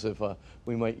realms, if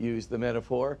we might use the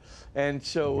metaphor. And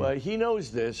so he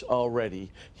knows this already.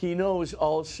 He knows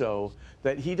also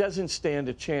that he doesn't stand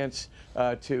a chance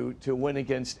to win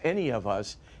against any of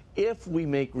us if we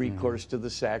make recourse to the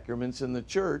sacraments in the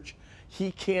Church.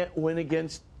 He can't win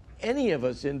against any of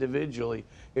us individually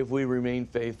if we remain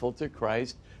faithful to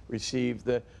Christ, receive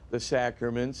the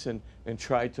sacraments, and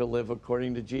try to live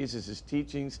according to Jesus'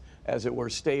 teachings, as it were,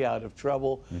 stay out of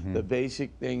trouble. The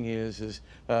basic thing is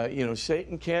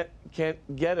Satan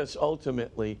can't get us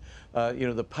ultimately.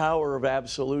 The power of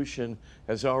absolution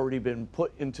has already been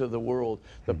put into the world.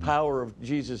 The power of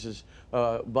Jesus'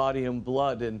 body and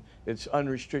blood and its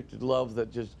unrestricted love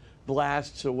that just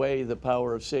blasts away the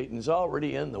power of Satan is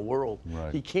already in the world.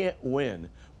 He can't win.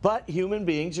 But human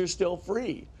beings are still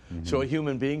free. So a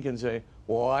human being can say,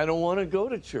 well, I don't want to go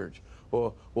to church.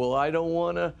 Or, well, I don't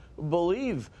want to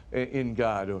believe in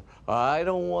God. Or I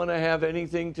don't want to have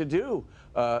anything to do,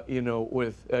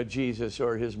 with Jesus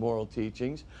or his moral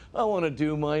teachings. I want to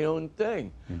do my own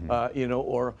thing.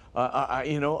 Or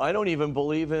I don't even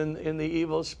believe in the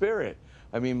evil spirit.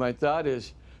 I mean, my thought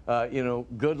is,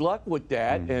 good luck with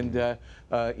that. And,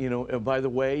 by the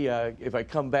way, if I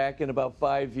come back in about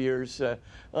 5 years,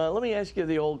 let me ask you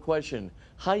the old question.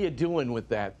 How you doing with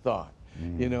that thought?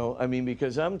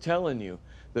 Because I'm telling you,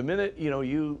 the minute,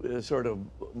 you sort of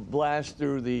blast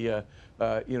through the,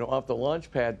 off the launch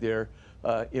pad there,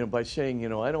 by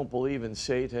saying, I don't believe in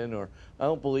Satan, or I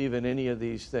don't believe in any of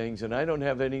these things, and I don't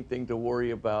have anything to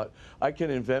worry about. I can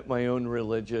invent my own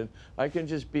religion. I can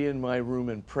just be in my room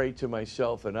and pray to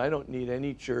myself, and I don't need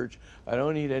any church. I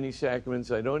don't need any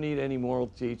sacraments. I don't need any moral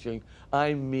teaching.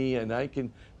 I'm me, and I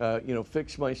can,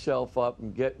 fix myself up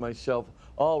and get myself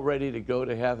all ready to go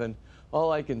to heaven.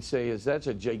 All I can say is that's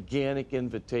a gigantic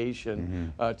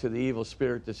invitation to the evil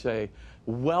spirit to say,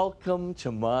 welcome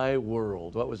to my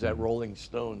world. What was that Rolling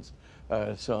Stones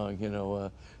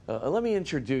song? Let me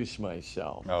introduce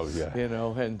myself. Oh, yeah.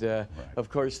 And of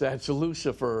course that's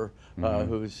Lucifer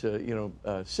who's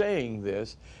saying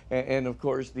this. And of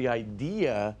course the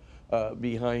idea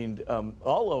behind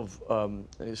all of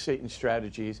Satan's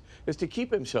strategies is to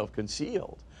keep himself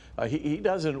concealed. He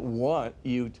doesn't want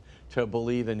you to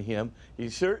believe in him. He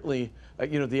certainly,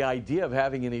 the idea of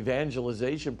having an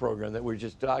evangelization program that we're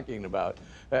just talking about,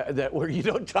 where you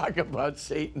don't talk about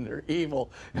Satan or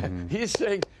evil. He's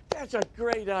saying that's a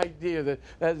great idea.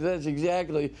 That's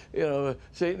exactly,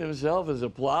 Satan himself is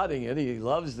applauding it. He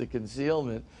loves the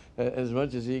concealment as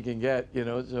much as he can get.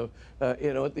 So at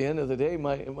the end of the day,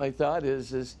 my thought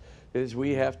is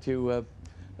we have to.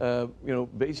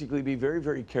 Basically be very,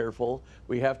 very careful.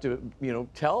 We have to,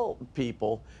 tell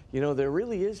people, there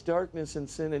really is darkness and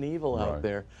sin and evil out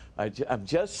there. I'm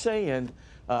just saying,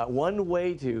 one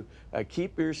way to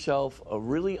keep yourself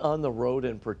really on the road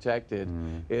and protected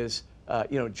is,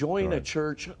 join a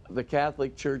church, the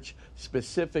Catholic Church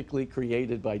specifically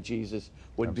created by Jesus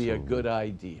would be a good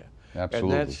idea.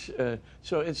 Absolutely. And that's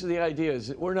so. It's the idea is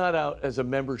that we're not out as a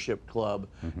membership club,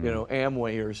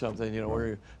 Amway or something.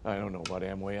 Where I don't know about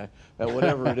Amway,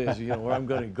 whatever it is. Where I'm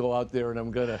going to go out there and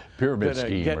I'm going to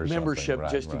get membership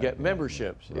just to get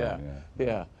memberships.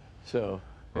 Yeah. So.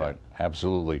 Right.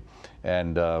 Absolutely.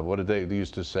 And what did they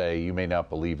used to say? You may not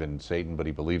believe in Satan, but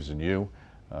he believes in you.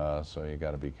 So you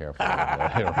got to be careful,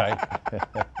 right?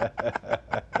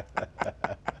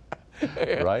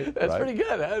 Right? That's pretty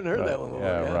good. I haven't heard that one before.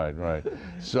 Yeah, right.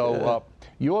 So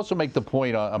you also make the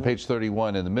point on page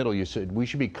 31 in the middle, you said we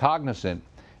should be cognizant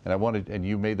and I wanted, and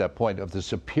you made that point, of the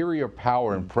superior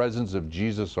power and presence of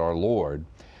Jesus our Lord,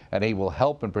 and he will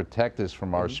help and protect us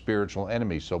from our spiritual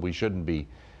enemies. So we shouldn't be,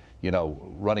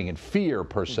 running in fear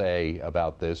per se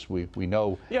about this. We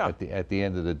know at the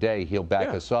end of the day he'll back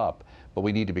us up, but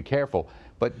we need to be careful.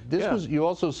 But this was, you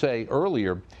also say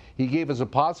earlier, he gave us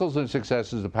apostles and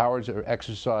successors the power to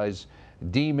exercise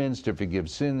demons, to forgive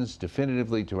sins,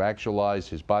 definitively to actualize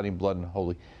his body and blood and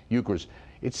holy Eucharist.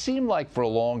 It seemed like for a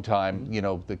long time,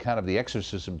 the kind of the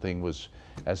exorcism thing was,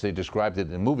 as they described it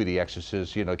in the movie The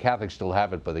Exorcist, Catholics still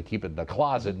have it, but they keep it in a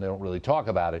closet and they don't really talk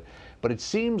about it. But it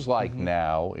seems like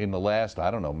now, in the last,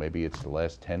 I don't know, maybe it's the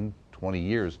last 10, 20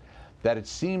 years, that it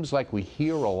seems like we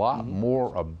hear a lot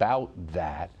more about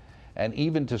that, and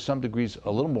even to some degrees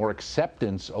a little more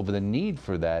acceptance over the need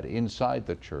for that inside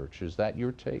the church. Is that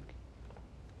your take?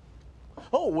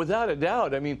 Oh, without a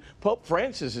doubt. I mean, Pope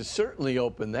Francis has certainly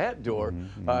opened that door,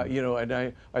 and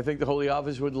I think the Holy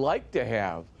Office would like to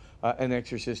have an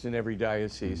exorcist in every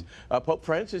diocese. Pope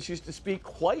Francis used to speak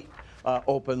quite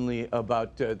openly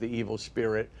about the evil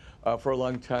spirit for a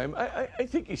long time. I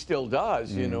think he still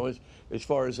does, as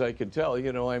far as I can tell.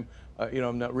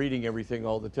 I'm not reading everything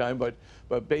all the time,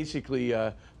 but basically,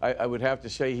 I would have to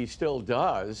say he still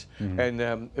does. And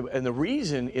the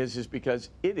reason is because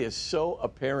it is so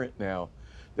apparent now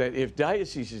that if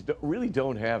dioceses really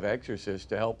don't have exorcists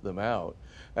to help them out,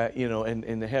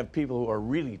 and to have people who are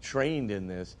really trained in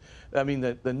this, I mean,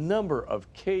 the number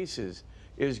of cases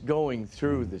is going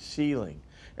through the ceiling.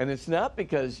 And it's not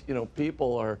because,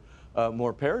 people are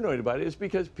more paranoid about it. It's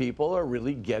because people are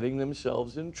really getting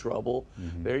themselves in trouble.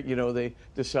 They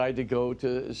decide to go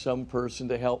to some person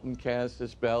to help them cast a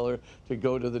spell, or to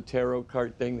go to the tarot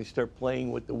card thing. They start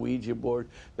playing with the Ouija board.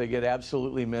 They get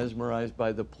absolutely mesmerized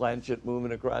by the planchet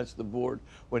moving across the board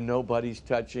when nobody's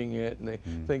touching it, and they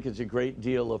think it's a great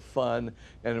deal of fun.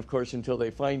 And of course, until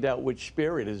they find out which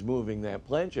spirit is moving that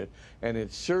planchet, and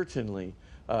it's certainly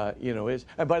is.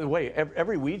 And by the way,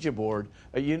 every Ouija board,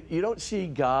 you don't see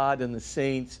God and the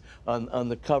saints on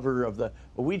the cover of the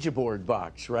Ouija board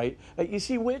box, right? You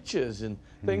see witches and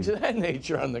things of that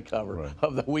nature on the cover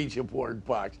of the Ouija board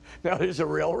box. Now, there's a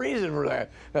real reason for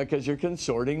that, because you're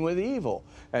consorting with evil,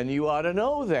 and you ought to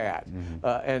know that.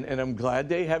 And I'm glad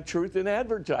they have truth in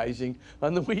advertising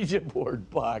on the Ouija board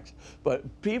box.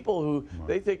 But people who,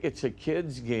 they think it's a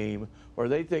kid's game, or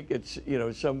they think it's,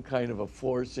 some kind of a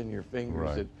force in your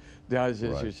fingers that does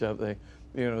this or something.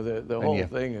 The whole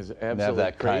thing is absolutely have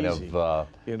that crazy.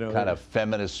 Kind of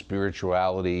feminist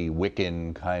spirituality,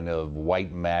 Wiccan kind of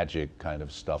white magic kind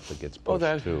of stuff that gets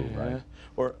pushed too, right?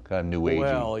 Or kind of new agey.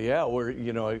 Well, yeah,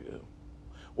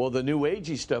 well, the new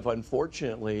agey stuff,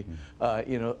 unfortunately,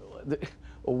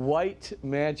 white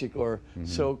magic, or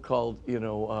so-called,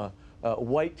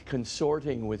 white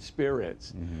consorting with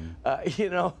spirits.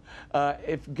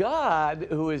 If God,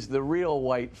 who is the real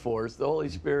white force, the Holy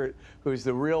Spirit, who is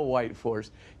the real white force,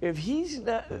 if he's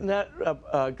not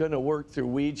going to work through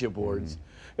Ouija boards,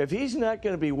 if he's not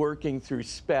going to be working through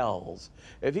spells,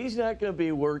 if he's not going to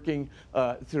be working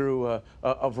through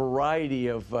a variety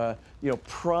of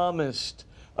promised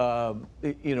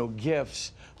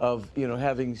gifts of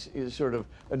having sort of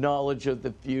a knowledge of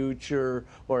the future,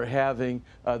 or having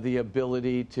the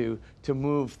ability to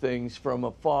move things from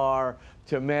afar,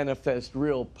 to manifest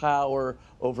real power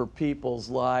over people's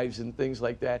lives and things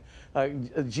like that.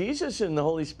 Jesus and the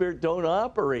Holy Spirit don't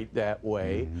operate that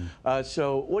way.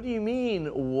 So what do you mean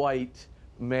white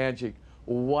magic,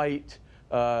 white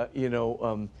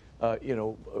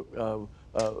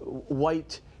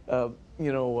white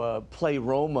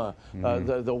pleroma,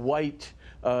 the white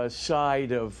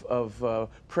side of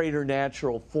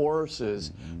preternatural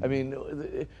forces? I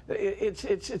mean,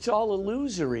 it's all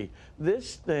illusory.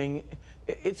 This thing,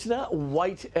 it's not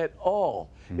white at all.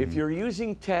 If you're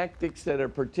using tactics that are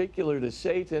particular to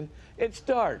Satan, it's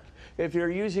dark. If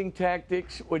you're using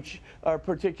tactics which are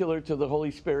particular to the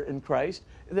Holy Spirit in Christ,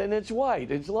 then it's white,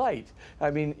 it's light.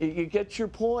 I mean, you get your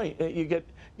point, you get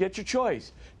your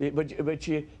choice, but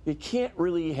you can't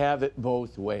really have it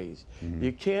both ways.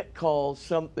 You can't call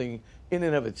something in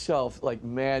and of itself like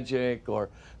magic, or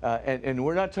and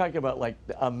we're not talking about like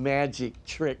a magic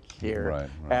trick here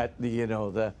at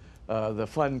the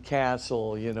fun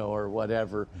castle, or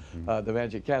whatever, the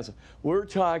magic castle. We're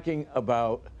talking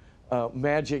about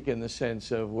magic in the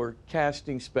sense of we're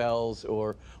casting spells,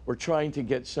 or we're trying to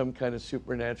get some kind of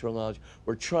supernatural knowledge.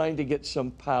 We're trying to get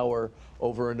some power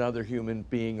over another human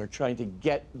being, or trying to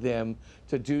get them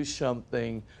to do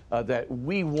something that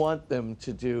we want them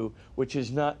to do, which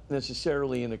is not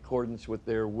necessarily in accordance with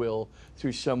their will,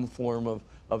 through some form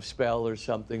of spell or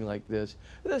something like this.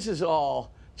 This is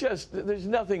all there's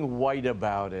nothing white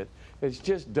about it. It's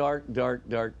just dark, dark,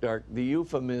 dark, dark. The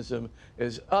euphemism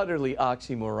is utterly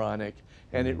oxymoronic,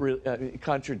 and it really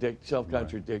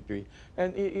self-contradictory.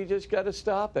 And you just got to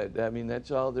stop it. I mean,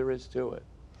 that's all there is to it.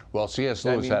 Well, C.S.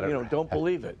 Lewis had it. Don't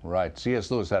believe it. Right.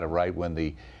 C.S. Lewis had it right when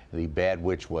the bad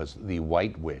witch was the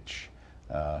White Witch.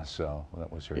 So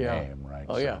that was her name, right?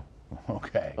 Oh, so, yeah.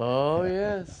 Okay. Oh,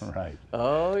 yes. Right.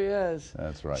 Oh, yes.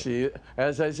 That's right. She,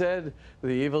 as I said, the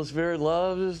evil spirit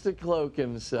loves to cloak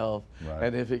himself. Right.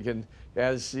 And if he can,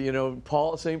 as you know,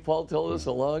 St. Paul told us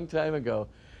a long time ago,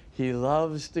 he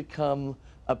loves to come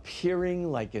appearing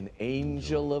like an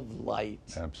angel of light.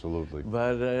 Absolutely.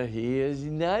 But he is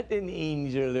not an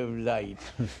angel of light.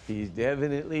 He's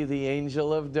definitely the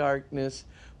angel of darkness,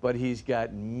 but he's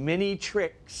got many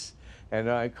tricks. And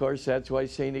of course, that's why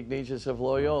St. Ignatius of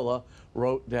Loyola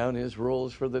wrote down his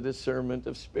rules for the discernment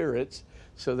of spirits,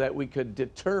 so that we could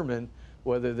determine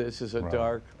whether this is a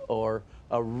dark or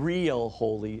a real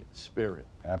Holy Spirit.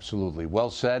 Absolutely. Well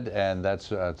said. And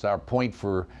that's our point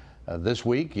for this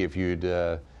week. If you'd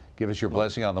give us your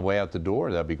blessing on the way out the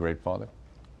door, that'd be great, Father.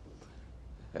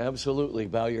 Absolutely.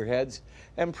 Bow your heads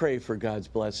and pray for God's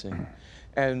blessing.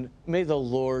 And may the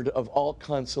Lord of all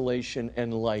consolation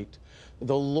and light,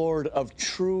 the Lord of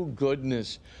true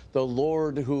goodness, the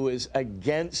Lord who is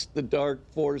against the dark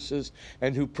forces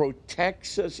and who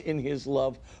protects us in his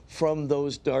love from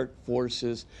those dark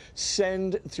forces,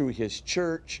 send through his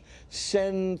church,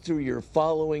 send through your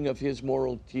following of his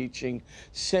moral teaching,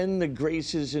 send the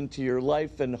graces into your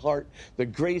life and heart, the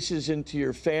graces into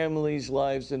your family's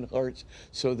lives and hearts,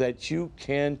 so that you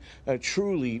can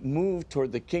truly move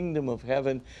toward the kingdom of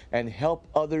heaven and help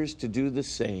others to do the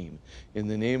same. In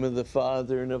the name of the Father,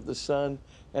 and of the Son,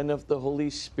 and of the Holy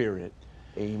Spirit.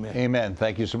 Amen. Amen.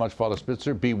 Thank you so much, Father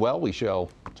Spitzer. Be well. We shall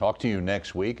talk to you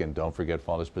next week. And don't forget,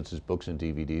 Father Spitzer's books and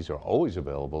DVDs are always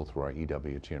available through our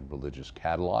EWTN Religious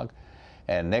Catalog.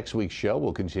 And next week's show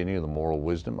will continue the moral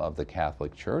wisdom of the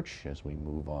Catholic Church as we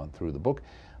move on through the book.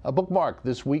 A bookmark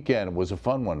this weekend was a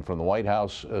fun one, From the White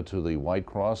House to the White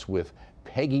Cross, with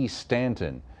Peggy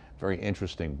Stanton. Very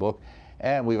interesting book.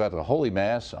 And we've got the Holy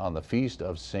Mass on the feast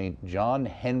of St. John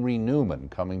Henry Newman,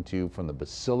 coming to you from the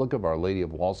Basilica of Our Lady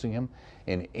of Walsingham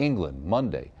in England,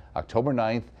 Monday, October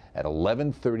 9th at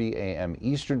 11:30 a.m.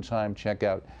 Eastern Time. Check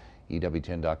out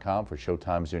EWTN.com for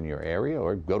showtimes in your area,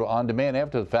 or go to On Demand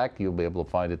after the fact. You'll be able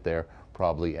to find it there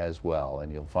probably as well.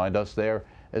 And you'll find us there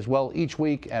as well each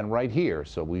week and right here.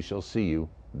 So we shall see you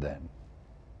then.